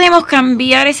 ¿cómo podemos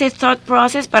cambiar ese thought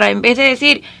process para en vez de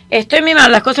decir, estoy muy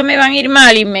mal, las cosas me van a ir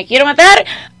mal y me quiero matar,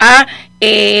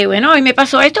 bueno, hoy me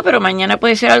pasó esto, pero mañana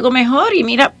puede ser algo mejor y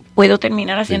mira, puedo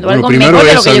terminar haciendo algo mejor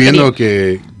de lo que yo quería? Primero es sabiendo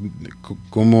que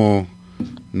cómo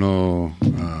no...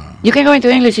 You can go into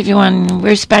English if you want.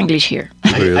 We're Spanglish here.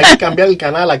 Hay que cambiar el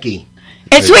canal aquí.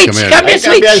 El switch, cambia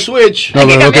el switch. No,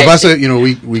 pero lo que pasa es,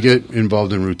 we get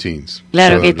involved in routines.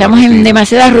 Claro, So, que estamos en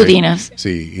demasiadas rutinas.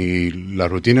 Sí, y la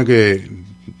rutina que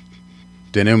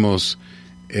tenemos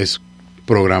es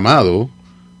programado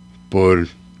por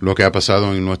lo que ha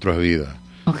pasado en nuestras vidas.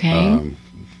 Okay.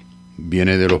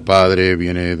 Viene de los padres,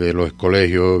 viene de los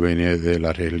colegios, viene de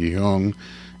la religión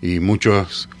y mucha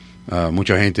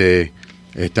gente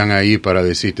están ahí para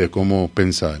decirte cómo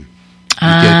pensar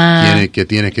y qué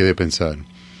tienes que pensar,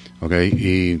 ¿okay?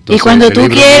 Y entonces, cuando tú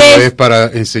quieres es para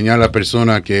enseñar a la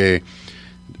persona que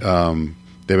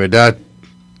de verdad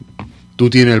tú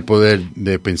tienes el poder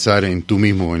de pensar en tú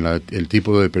mismo, en el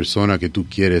tipo de persona que tú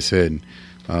quieres ser.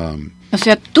 O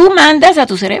sea, tú mandas a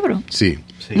tu cerebro. Sí.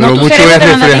 No, Pero mucho es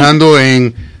reflejando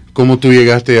en cómo tú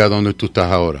llegaste a donde tú estás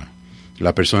ahora,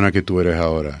 la persona que tú eres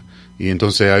ahora. Y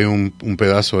entonces hay un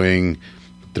pedazo en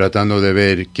tratando de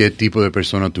ver qué tipo de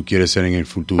persona tú quieres ser en el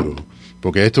futuro.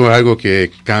 Porque esto es algo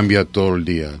que cambia todo el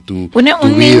día.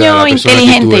 Un niño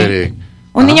inteligente.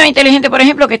 Un niño inteligente, por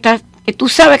ejemplo, que tú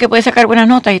sabes que puede sacar buenas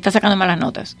notas y está sacando malas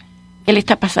notas. ¿Qué le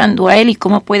está pasando a él y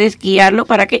cómo puedes guiarlo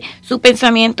para que su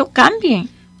pensamiento cambie?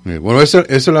 Bueno, esa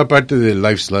es la parte de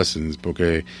Life's Lessons,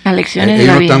 porque las lecciones ellos de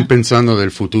la no vida. están pensando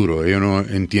del futuro. Ellos no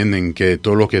entienden que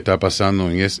todo lo que está pasando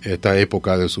en esta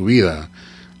época de su vida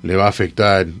le va a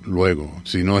afectar luego.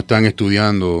 Si no están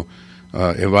estudiando,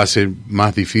 va a ser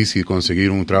más difícil conseguir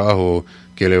un trabajo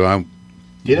que le va a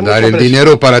dar el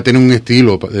dinero para tener un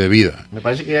estilo de vida. Me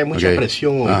parece que hay mucha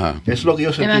presión. Eso es lo que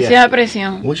yo sentía. Demasiada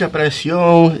presión. Mucha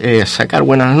presión, sacar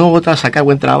buenas notas, sacar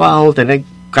buen trabajo, tener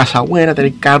casa buena,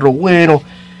 tener carro bueno.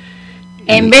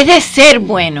 En vez de ser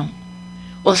bueno.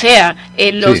 O sea,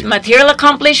 los material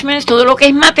accomplishments, todo lo que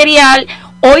es material.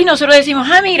 Hoy nosotros decimos,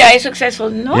 mira, es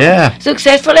successful. No,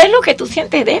 successful es lo que tú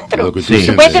sientes dentro. Lo que tú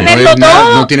Tú puedes tenerlo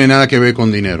todo. No tiene nada que ver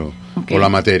con dinero o la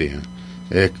materia.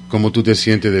 Es como tú te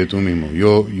sientes de tú mismo.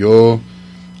 Yo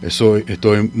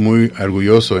estoy muy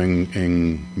orgulloso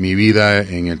en mi vida,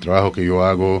 en el trabajo que yo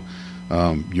hago.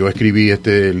 Yo escribí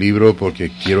este libro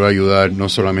porque quiero ayudar no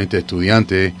solamente a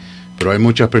estudiantes, pero hay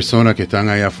muchas personas que están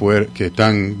allá afuera, que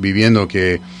están viviendo,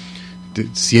 que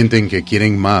sienten que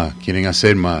quieren más, quieren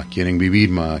hacer más, quieren vivir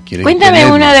más, quieren... Cuéntame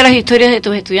una de las historias de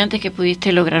tus estudiantes que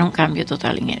pudiste lograr un cambio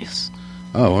total en ellos.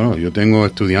 Bueno, yo tengo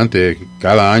estudiantes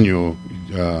cada año.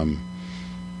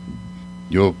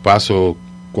 Yo paso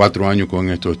 4 años con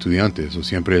estos estudiantes,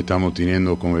 siempre estamos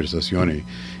teniendo conversaciones.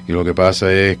 Y lo que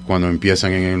pasa es cuando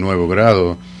empiezan en el nuevo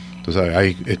grado, entonces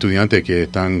hay estudiantes que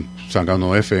están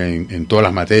sacando F en todas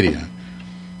las materias.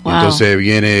 Wow. Entonces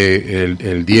viene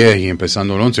el 10 y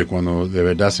empezando el 11 cuando de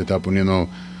verdad se está poniendo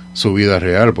su vida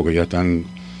real, porque ya están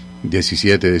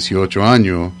 17, 18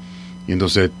 años, y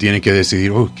entonces tienen que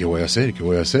decidir, ¿qué voy a hacer? ¿Qué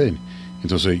voy a hacer?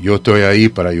 Entonces yo estoy ahí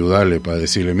para ayudarle, para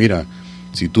decirle, mira,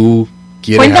 si tú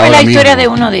quieres... Cuéntame la historia de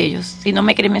uno de ellos. Si no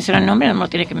me quieres mencionar el nombre, no me lo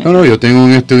tienes que mencionar. No, yo tengo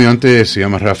un estudiante, se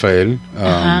llama Rafael,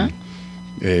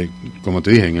 como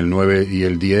te dije, en el 9 y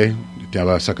el 10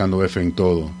 estaba sacando F en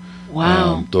todo.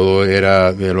 Wow. Todo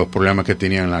era de los problemas que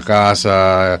tenía en la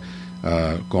casa,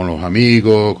 con los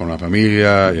amigos, con la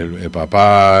familia, el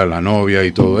papá, la novia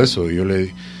y todo eso. Yo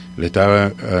le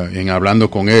estaba hablando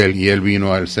con él y él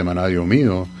vino al semanario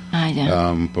mío,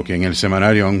 porque en el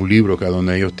semanario hay un libro que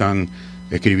donde ellos están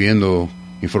escribiendo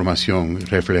información,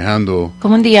 reflejando...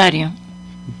 Como un diario.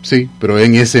 Sí, pero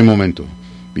en ese momento.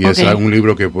 Y es un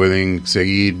libro que pueden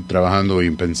seguir trabajando y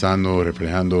pensando,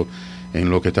 reflejando en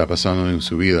lo que está pasando en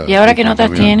su vida. ¿Y ahora qué notas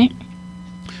tiene?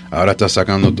 Ahora está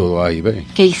sacando todo A y B.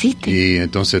 ¿Qué hiciste? Y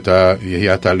entonces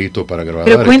ya está listo para grabar.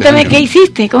 Pero cuéntame qué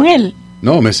hiciste con él.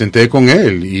 No, me senté con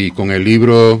él y con el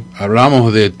libro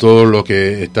hablamos de todo lo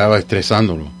que estaba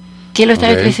estresándolo. ¿Quién lo está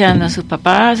despreciando? ¿Sus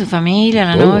papás, su familia,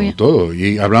 la novia? Todo.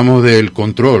 Y hablamos del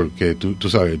control, que tú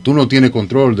sabes, tú no tienes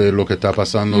control de lo que está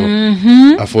pasando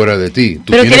afuera de ti.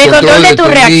 Tú pero tienes control de tu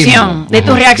reacción, mismo. De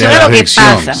tu reacción a lo que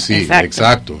pasa. Sí,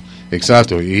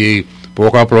 exacto. Y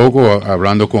poco a poco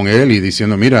hablando con él y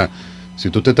diciendo, mira,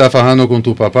 si tú te estás fajando con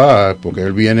tu papá porque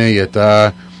él viene y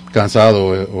está cansado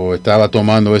o estaba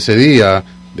tomando ese día,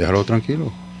 déjalo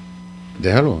tranquilo.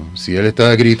 Déjalo. Si él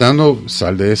está gritando,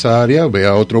 sal de esa área, ve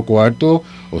a otro cuarto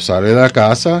o sale de la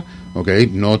casa, ¿ok?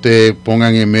 No te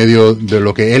pongan en medio de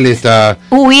lo que él está...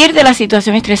 Huir de la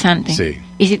situación estresante. Sí.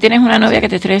 ¿Y si tienes una novia que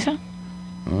te estresa?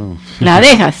 Oh. ¿La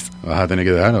dejas? Vas a tener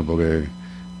que dejarla porque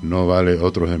no vale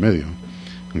otro remedio.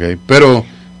 ¿Okay? Pero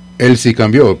él sí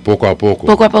cambió poco a poco.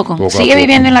 Poco a poco. ¿Sigue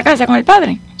viviendo en la casa con el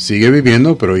padre? Sigue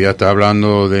viviendo, pero ya está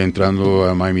hablando de entrando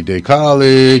a Miami-Dade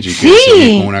College y sí. que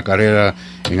sigue con una carrera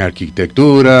en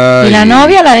arquitectura. ¿Y la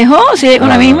novia la dejó? ¿Sigue con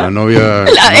la misma? La novia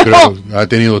la dejó. Ha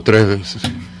tenido 3 veces.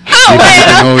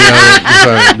 Bueno.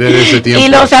 Novia desde ese tiempo. ¿Y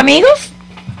los amigos?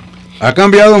 Ha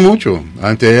cambiado mucho.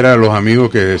 Antes eran los amigos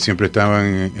que siempre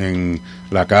estaban en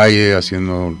la calle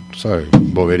haciendo, ¿sabes?,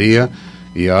 bobería.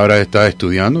 Y ahora está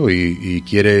estudiando y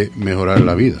quiere mejorar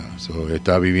la vida.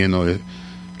 Está viviendo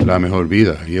la mejor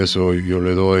vida. Y eso yo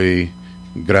le doy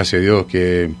gracias a Dios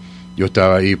que yo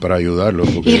estaba ahí para ayudarlo.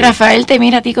 ¿Y Rafael te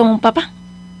mira a ti como un papá?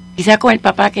 Quizás como el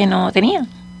papá que no tenía.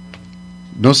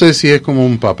 No sé si es como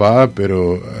un papá,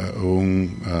 pero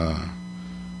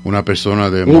una persona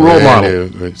de... Un role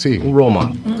model, sí. Un role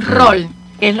model. Un rol,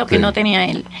 que es lo que sí. no tenía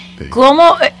él. Sí.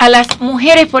 ¿Cómo a las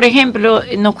mujeres, por ejemplo,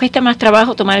 nos cuesta más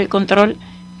trabajo tomar el control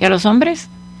que a los hombres?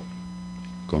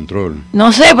 Control.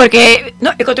 No sé, porque...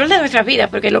 No, el control de nuestras vidas,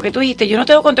 porque lo que tú dijiste, yo no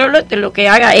tengo control de lo que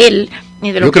haga él,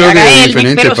 ni de lo Yo que creo haga que es él,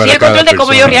 diferente pero sí para el control cada de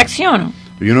cómo yo persona. reacciono.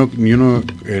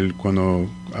 Cuando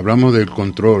hablamos del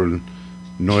control,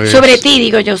 no es... Sobre ti,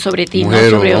 digo yo, sobre ti,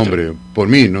 mujer no sobre o otro. hombre. Por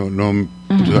mí, no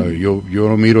tú sabes, yo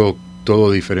lo miro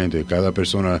todo diferente. Cada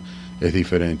persona es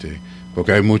diferente.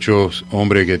 Porque hay muchos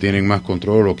hombres que tienen más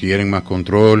control o quieren más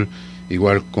control,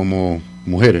 igual como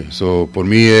mujeres. Por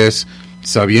mí es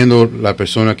sabiendo la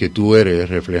persona que tú eres,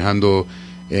 reflejando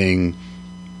en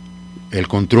el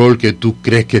control que tú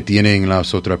crees que tienen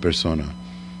las otras personas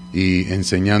y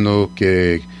enseñando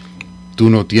que tú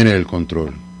no tienes el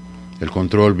control. El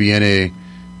control viene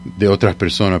de otras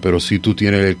personas, pero sí tú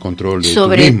tienes el control de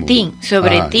sobre tú mismo.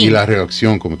 Sobre ti. Y la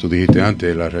reacción, como tú dijiste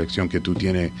antes, la reacción que tú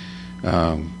tienes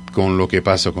con lo que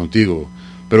pasa contigo.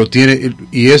 Pero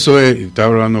y eso estaba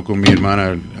hablando con mi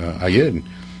hermana ayer,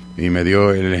 y me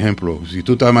dio el ejemplo. Si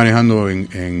tú estás manejando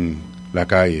en la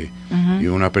calle y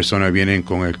una persona viene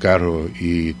con el carro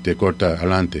y te corta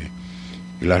adelante,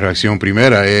 y la reacción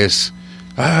primera es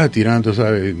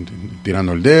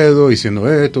tirando el dedo,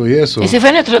 diciendo esto y eso. Ese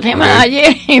fue nuestro tema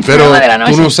ayer, pero de la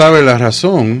noche. Tú no sabes la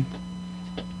razón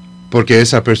porque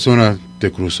esa persona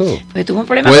te cruzó. Pues tuvo un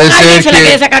problema con alguien, se la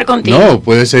quiere sacar contigo. No,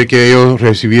 puede ser que ellos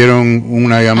recibieron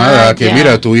una llamada que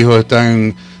mira, tu hijo lo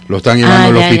están llevando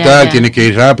al hospital, tiene que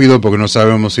ir rápido porque no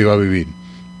sabemos si va a vivir.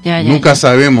 Nunca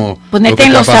sabemos ponerte lo que en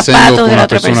está los zapatos pasando de con la las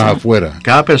otra personas persona. afuera.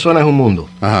 Cada persona es un mundo.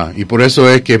 Ajá, y por eso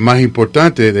es que es más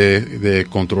importante de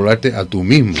controlarte a tú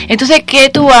mismo. Entonces, ¿qué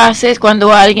tú haces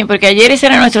cuando alguien, porque ayer ese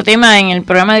era nuestro tema en el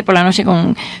programa de por la noche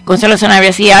con Gonzalo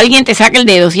Sanabria, si alguien te saca el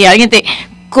dedo, si alguien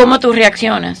 ¿cómo tú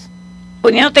reaccionas?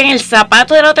 Poniéndote en el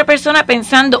zapato de la otra persona,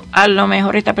 pensando, a lo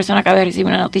mejor esta persona acaba de recibir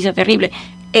una noticia terrible,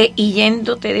 y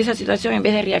yéndote de esa situación en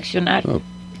vez de reaccionar.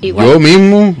 Igual. Yo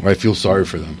mismo, I feel sorry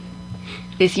for them.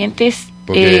 Te sientes,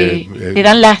 Porque, te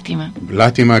dan lástima.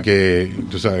 Lástima que,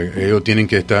 tú sabes, ellos tienen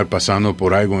que estar pasando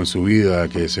por algo en su vida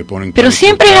que se ponen... Pero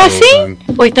siempre es así,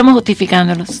 o estamos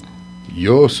justificándolos.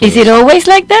 Yo soy... Is it always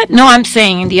like that? No, I'm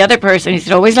saying the other person. Is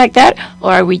it always like that?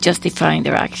 Or are we justifying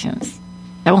their actions?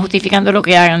 Estamos justificando lo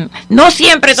que hagan. No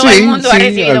siempre todo el mundo ha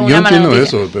recibido una mala noticia. Yo entiendo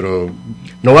eso, pero...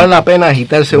 No vale la pena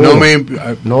agitarse uno.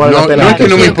 No vale la pena. No es que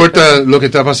no me importa lo que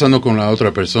está pasando con la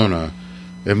otra persona.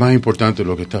 Es más importante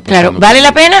lo que está pasando. Claro, ¿vale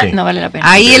la pena? Sí. No vale la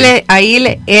pena. Ahí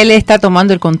él está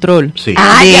tomando el control Sí.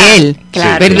 de él,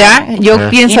 claro. ¿verdad? Yo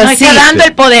pienso y no así. está dando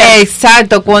el poder.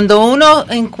 Exacto, cuando uno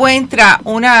encuentra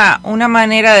una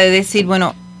manera de decir,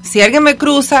 bueno, si alguien me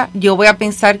cruza, yo voy a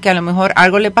pensar que a lo mejor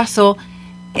algo le pasó,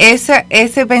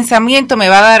 ese pensamiento me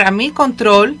va a dar a mí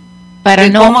control para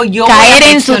de no cómo yo caer voy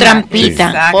a en su reaccionar. trampita.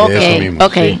 Exacto. Eso mismo,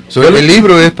 Okay. sí. El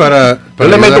libro es para Yo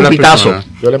le meto ayudar a un la pitazo. persona.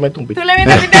 Yo le meto un Tú pitazo. le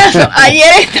metes pitazo.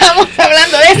 Ayer estábamos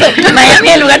hablando de eso. Miami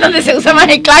es el lugar donde se usa más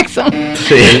el claxon.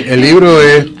 Sí. El libro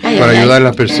es Ay, para ay, ayudar ay. a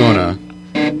las personas,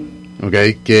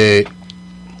 ¿okay? que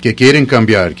quieren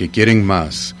cambiar, que quieren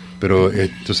más, pero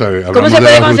tú sabes, ¿cómo se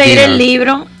puede conseguir el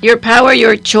libro? Your Power,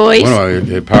 Your Choice. Bueno,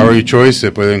 el Power, Your Choice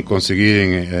se pueden conseguir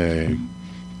en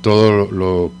todo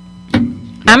lo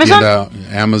Amazon,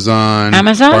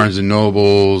 Barnes and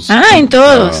Nobles. En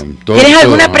todos. ¿Quieres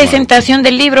alguna todo presentación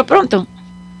del libro pronto?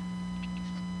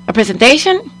 ¿A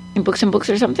presentation? ¿In Books and Books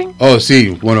or something? Oh,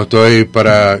 sí. Bueno, voy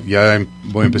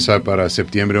a empezar para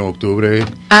septiembre o octubre.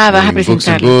 Vas a presentar. Books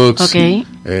and Books. Okay.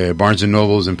 Barnes and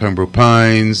Nobles en Pembroke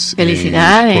Pines.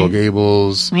 Felicidades. En Coral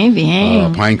Gables. Muy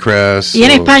bien. Pinecrest. ¿Y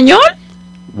en español?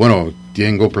 Bueno,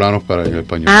 tengo planos para el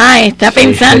español. Está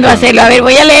pensando hacerlo. A ver,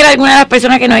 voy a leer a algunas de las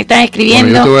personas que nos están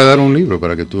escribiendo. Bueno, yo te voy a dar un libro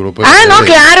para que tú lo puedas leer. No,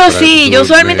 claro, sí. Yo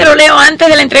usualmente lo leo antes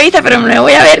de la entrevista, pero me lo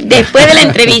voy a ver después de la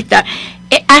entrevista.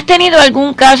 ¿Has tenido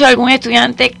algún caso, algún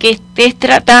estudiante que estés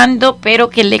tratando, pero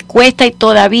que le cuesta y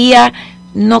todavía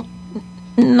no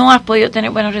has podido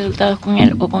tener buenos resultados con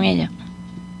él o con ella?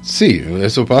 Sí,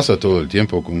 eso pasa todo el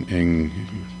tiempo en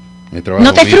el trabajo.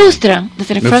 ¿No te frustra? Me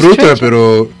frustra,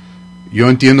 pero yo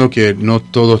entiendo que no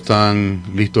todos están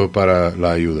listos para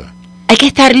la ayuda. Hay que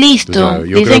estar listo.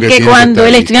 Dicen que cuando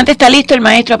el estudiante está listo, el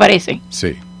maestro aparece.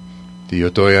 Sí. Y yo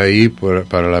estoy ahí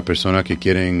para las personas que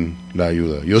quieren la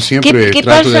ayuda. Yo siempre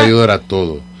trato de ayudar a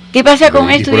todos. ¿Qué pasa con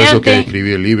estudiantes? Y por eso que estudiantes?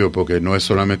 escribí el libro, porque no es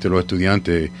solamente los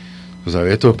estudiantes. Tú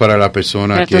sabes, esto es para la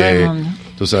persona que,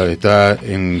 tú sabes, está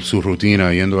en su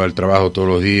rutina, yendo al trabajo todos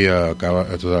los días,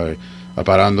 tú sabes,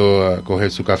 parando a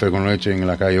coger su café con leche en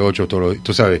la calle 8 todos los días.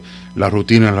 Tú sabes, la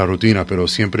rutina es la rutina, pero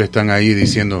siempre están ahí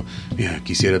diciendo, mira,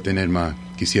 quisiera tener más,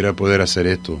 quisiera poder hacer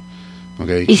esto.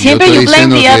 Okay. Y siempre you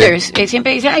blame the others.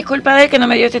 Siempre dicen, es culpa de él que no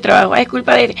me dio este trabajo, es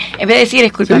culpa de él. En vez de decir,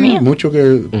 es culpa mía. Muchos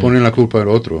que ponen la culpa del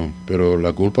otro, pero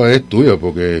la culpa es tuya,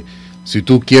 porque si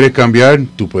tú quieres cambiar,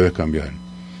 tú puedes cambiar.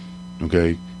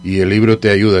 Okay. Y el libro te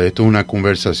ayuda. Esto es una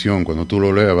conversación. Cuando tú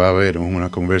lo leas, va a haber una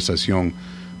conversación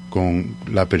con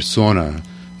la persona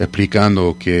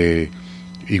explicando que,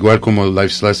 igual como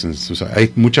Life's Lessons, o sea,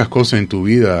 hay muchas cosas en tu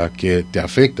vida que te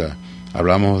afectan.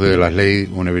 Hablamos de las leyes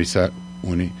universales.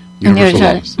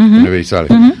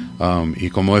 Y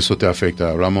cómo eso te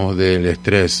afecta. Hablamos del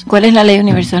estrés. ¿Cuál es la ley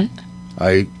universal?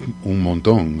 Hay un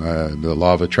montón. The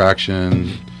Law of Attraction,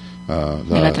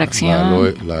 de la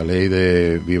atracción, la ley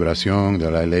de vibración,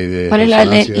 de la ley de ¿cuál es la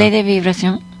ley de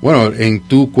vibración? Bueno, en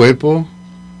tu cuerpo,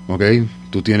 okay,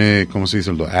 tú tienes, ¿cómo se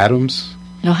dice? Los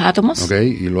átomos,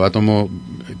 okay, y los átomos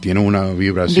tienen una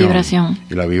vibración.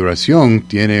 Y la vibración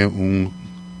tiene un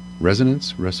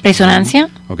resonancia,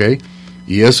 okay.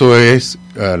 Y eso es,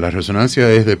 la resonancia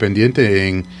es dependiente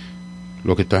en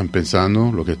lo que estás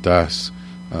pensando, lo que estás...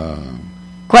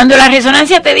 Cuando la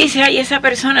resonancia te dice, ay, esa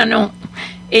persona no,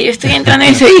 yo estoy entrando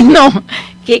en eso y no,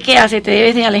 ¿qué hace? Te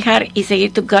debes de alejar y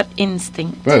seguir tu gut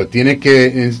instinct. Bueno, tienes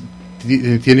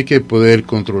que poder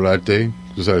controlarte.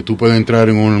 Tú sabes, tú puedes entrar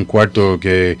en un cuarto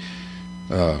que,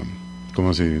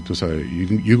 ¿cómo se dice? Tú sabes,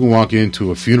 you can walk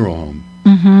into a funeral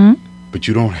home, but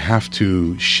you don't have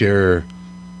to share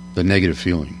the negative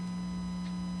feeling.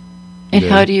 And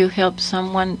how do you help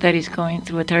someone that is going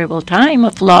through a terrible time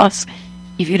of loss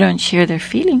if you don't share their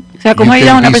feeling? O sea, ¿cómo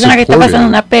ayudas a una persona que está pasando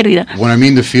una pérdida? When I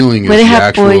mean the feeling is the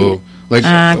actual, like,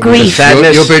 grief.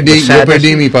 Yo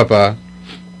perdí mi papá,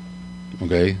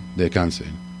 okay, de cáncer.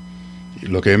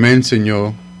 Lo que me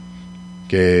enseñó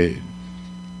que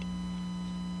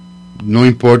no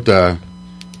importa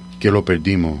que lo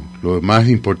perdimos, lo más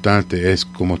importante es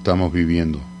cómo estamos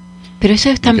viviendo. Pero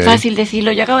eso es tan fácil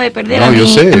decirlo. Yo acabo de perder a mi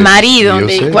marido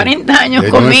de 40 años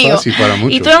conmigo. No es fácil para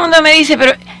muchos. Y todo el mundo me dice,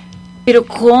 pero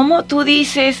 ¿cómo tú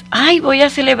dices, ay, voy a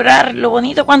celebrar lo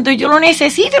bonito cuando yo lo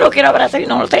necesito, lo quiero abrazar y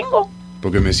no lo tengo?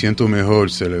 Porque me siento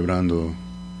mejor celebrando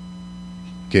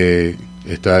que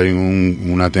estar en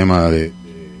un tema de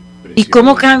 ¿y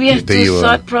cómo cambias tu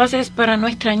thought process para no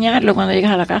extrañarlo cuando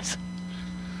llegas a la casa?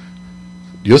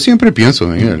 Yo siempre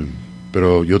pienso en él,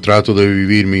 pero yo trato de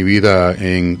vivir mi vida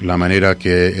en la manera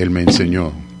que él me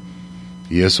enseñó.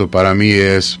 Y eso para mí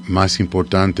es más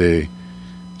importante,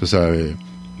 tú sabes.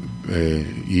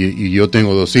 Y yo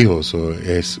tengo 2 hijos,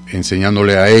 es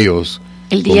enseñándole a ellos.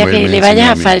 El día que le vayas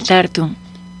a faltar tú.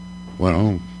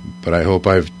 Bueno, but I hope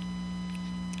I've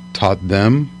taught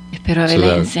them. Espero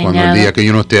haberles enseñado. Cuando el día que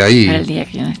yo no esté ahí,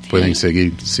 pueden ahí.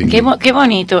 seguir sin. Qué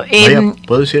bonito. María,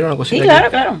 ¿puedo decir una cosita? Sí,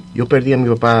 claro. Yo perdí a mi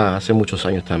papá hace muchos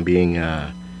años también.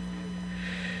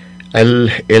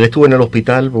 Él estuvo en el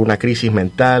hospital por una crisis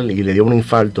mental y le dio un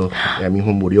infarto. Él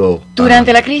mismo murió.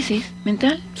 ¿Durante la crisis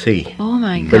mental? Sí. Oh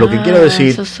my God. Pero lo que quiero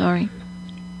decir, so sorry.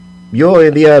 Yo hoy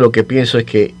en día lo que pienso es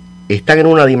que están en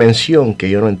una dimensión que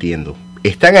yo no entiendo.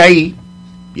 Están ahí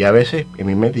y a veces en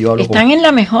mi mente yo hablo están en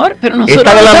la mejor, pero nosotros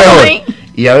están en la no mejor. ahí.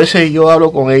 Y a veces yo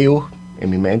hablo con ellos en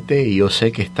mi mente, y yo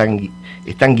sé que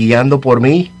están guiando por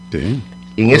mí. Sí.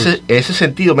 Y en ese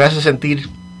sentido me hace sentir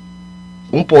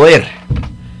un poder,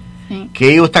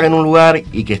 que ellos están en un lugar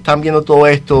y que están viendo todo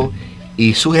esto,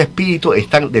 y sus espíritus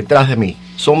están detrás de mí.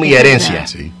 Son mi herencia.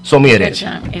 Sí. Son mi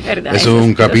herencia. Es verdad. Eso es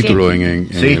un capítulo en el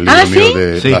libro mío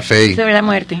de la fe. Sobre la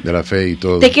muerte. De la fe y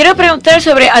todo. Te quiero preguntar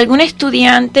sobre algún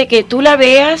estudiante que tú la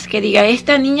veas, que diga,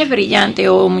 esta niña es brillante,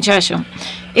 o muchacho,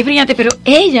 es brillante, pero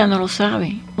ella no lo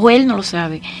sabe, o él no lo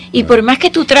sabe. Y por más que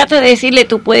tú tratas de decirle,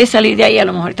 tú puedes salir de ahí, a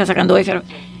lo mejor está sacando eso,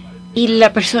 y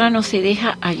la persona no se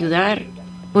deja ayudar,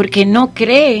 porque no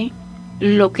cree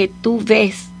lo que tú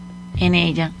ves en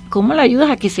ella. ¿Cómo la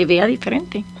ayudas a que se vea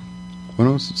diferente?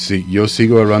 Bueno, sí, yo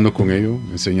sigo hablando con ellos,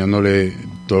 enseñándole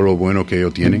todo lo bueno que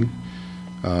ellos tienen.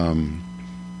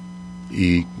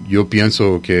 Y yo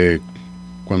pienso que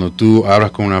cuando tú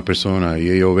hablas con una persona y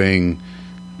ellos ven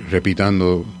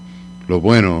repitiendo lo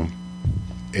bueno,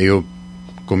 ellos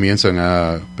comienzan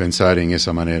a pensar en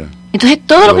esa manera. Entonces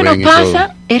todo lo que nos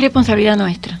pasa es responsabilidad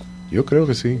nuestra. Yo creo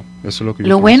que sí, eso es lo que yo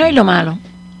Lo pienso. bueno y lo malo.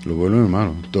 Lo bueno y lo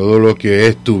malo. Todo lo que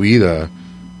es tu vida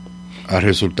ha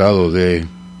resultado de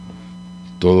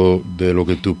todo de lo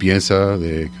que tú piensas,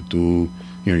 de que tú,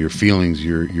 your feelings,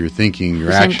 your thinking, your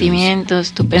Tus actions.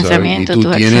 sentimientos, tus ¿Sabes? pensamientos, tus y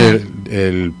tú tienes acciones.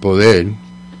 el poder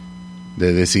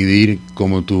de decidir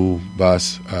cómo tú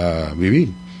vas a vivir.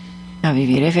 A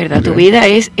vivir, es verdad. Tu vida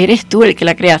eres tú el que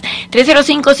la creas.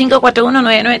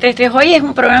 305-541-9933. Hoy es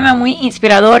un programa muy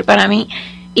inspirador para mí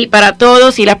y para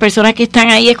todos, y las personas que están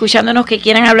ahí escuchándonos, que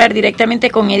quieran hablar directamente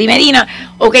con Eddie Medina,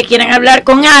 o que quieran hablar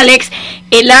con Alex,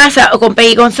 Lasa, o con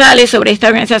Peggy González sobre esta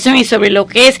organización y sobre lo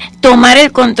que es tomar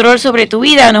el control sobre tu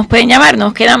vida, nos pueden llamar.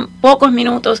 Nos quedan pocos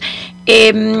minutos.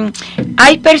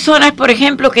 Hay personas, por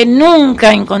ejemplo, que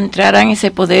nunca encontrarán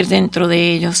ese poder dentro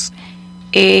de ellos.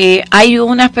 Hay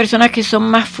unas personas que son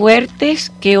más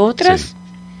fuertes que otras.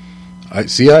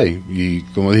 Sí hay, y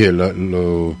como dije,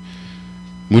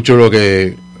 mucho lo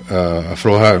que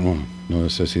afloja, no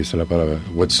sé si es la palabra,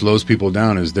 what slows people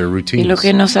down is their routines. Y lo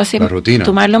que nos hace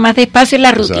tomarlo más despacio es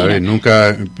la rutina. ¿Sabes? No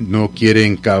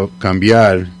quieren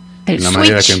cambiar la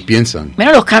manera que piensan.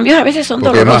 Bueno, los cambios a veces son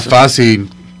porque dolorosos. es más fácil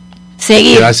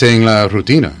seguir. quedarse en la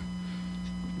rutina,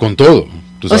 con todo.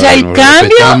 Tú sabes, o sea, el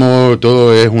cambio,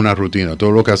 todo es una rutina, todo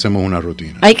lo que hacemos es una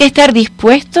rutina. Hay que estar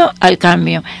dispuesto al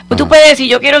cambio. Pues tú puedes decir,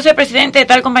 yo quiero ser presidente de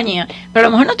tal compañía, pero a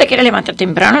lo mejor no te quieres levantar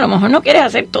temprano, a lo mejor no quieres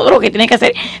hacer todo lo que tienes que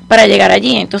hacer para llegar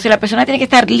allí. Entonces la persona tiene que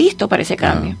estar listo para ese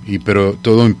cambio. Pero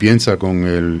todo empieza con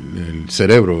el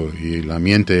cerebro y la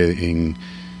mente en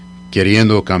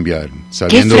queriendo cambiar.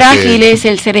 Qué frágil es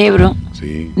el cerebro.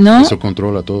 Sí, ¿no? Eso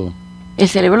controla todo. El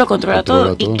cerebro lo controla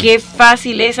todo. Y qué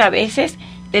fácil es a veces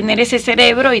tener ese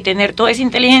cerebro y tener toda esa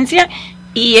inteligencia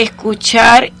y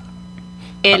escuchar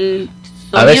el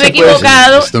sonido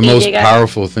equivocado y llegar. A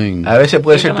veces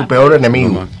puede ser tu peor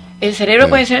enemigo. El cerebro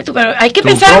puede ser tu peor. Hay que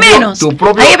pensar menos. Hay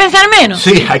que pensar menos.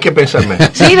 Sí, hay que pensar menos.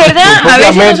 Sí, ¿verdad? A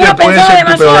veces nosotros pensamos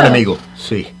demasiado. Tu peor enemigo.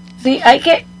 Sí. Sí, hay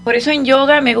que. Por eso en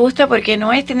yoga me gusta, porque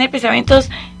no es tener pensamientos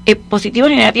positivos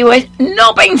ni negativos, es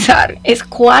no pensar. Es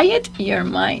quiet your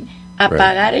mind.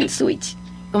 Apagar el switch,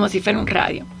 como si fuera un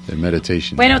radio.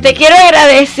 Bueno, te quiero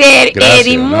agradecer,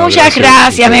 Eddie, muchas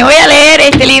gracias. Me voy a leer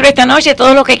este libro esta noche.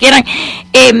 Todos los que quieran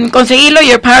conseguirlo,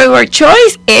 Your Power Your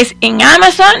Choice, es en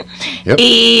Amazon.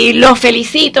 Y los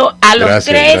felicito a los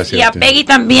tres y a Peggy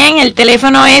también. El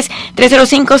teléfono es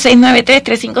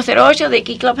 305-693-3508 de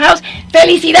Key Clubhouse.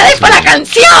 ¡Felicidades por la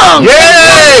canción! ¡Por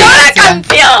la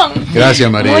canción! Gracias,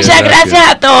 María. Muchas gracias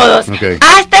a todos.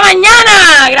 ¡Hasta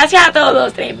mañana! Gracias a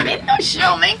todos. Tremendo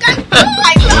show, me encantó.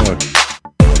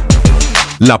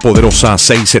 La Poderosa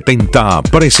 670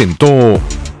 presentó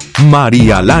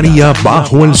María Laria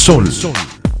Bajo el Sol.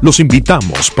 Los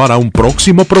invitamos para un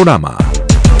próximo programa.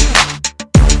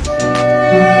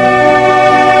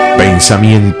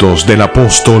 Pensamientos del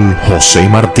apóstol José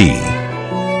Martí.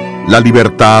 La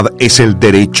libertad es el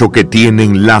derecho que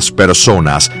tienen las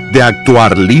personas de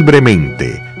actuar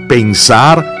libremente,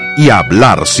 pensar y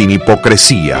hablar sin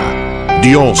hipocresía.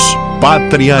 Dios,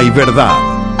 patria y verdad.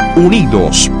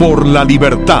 Unidos por la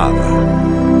libertad.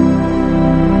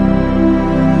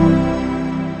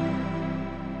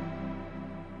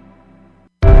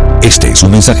 Este es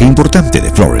un mensaje importante de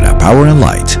Florida Power and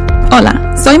Light.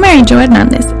 Hola, soy María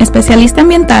Hernández, especialista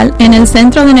ambiental en el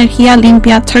Centro de Energía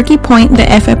Limpia Turkey Point de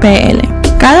FPL.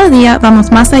 Cada día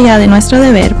vamos más allá de nuestro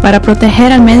deber para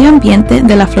proteger al medio ambiente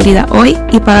de la Florida hoy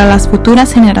y para las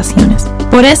futuras generaciones.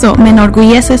 Por eso me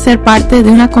enorgullece ser parte de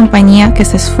una compañía que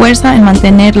se esfuerza en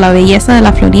mantener la belleza de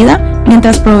la Florida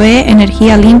mientras provee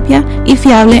energía limpia y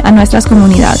fiable a nuestras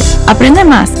comunidades. Aprende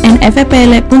más en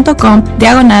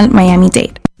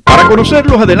fpl.com/Miami-Dade. Para conocer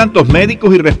los adelantos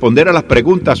médicos y responder a las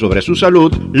preguntas sobre su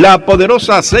salud, la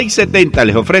Poderosa 670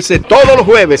 les ofrece todos los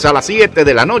jueves a las 7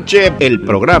 de la noche el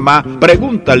programa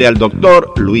Pregúntale al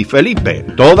Doctor Luis Felipe.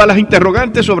 Todas las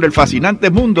interrogantes sobre el fascinante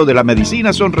mundo de la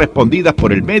medicina son respondidas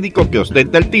por el médico que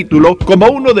ostenta el título como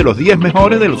uno de los 10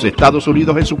 mejores de los Estados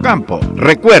Unidos en su campo.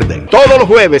 Recuerden, todos los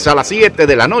jueves a las 7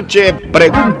 de la noche,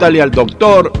 Pregúntale al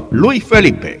Doctor Luis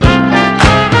Felipe.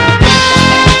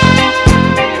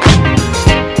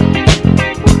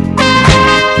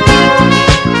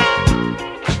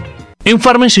 En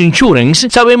Farmers Insurance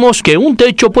sabemos que un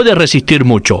techo puede resistir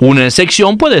mucho. Una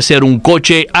excepción puede ser un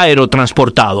coche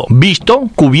aerotransportado. Visto,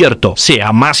 cubierto.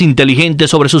 Sea más inteligente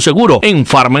sobre su seguro en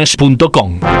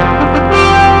farmers.com.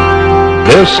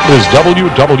 This is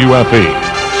WWFE,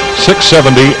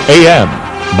 670 AM,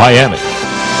 Miami.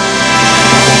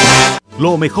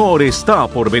 Lo mejor está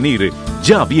por venir.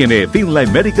 Ya viene Finlay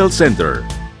Medical Center.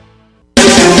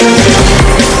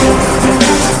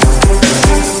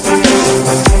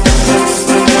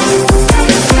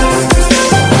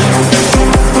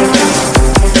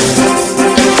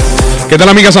 ¿Qué tal,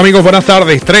 amigas, amigos? Buenas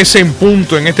tardes. 13 en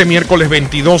punto en este miércoles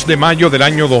 22 de mayo del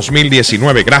año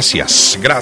 2019. Gracias.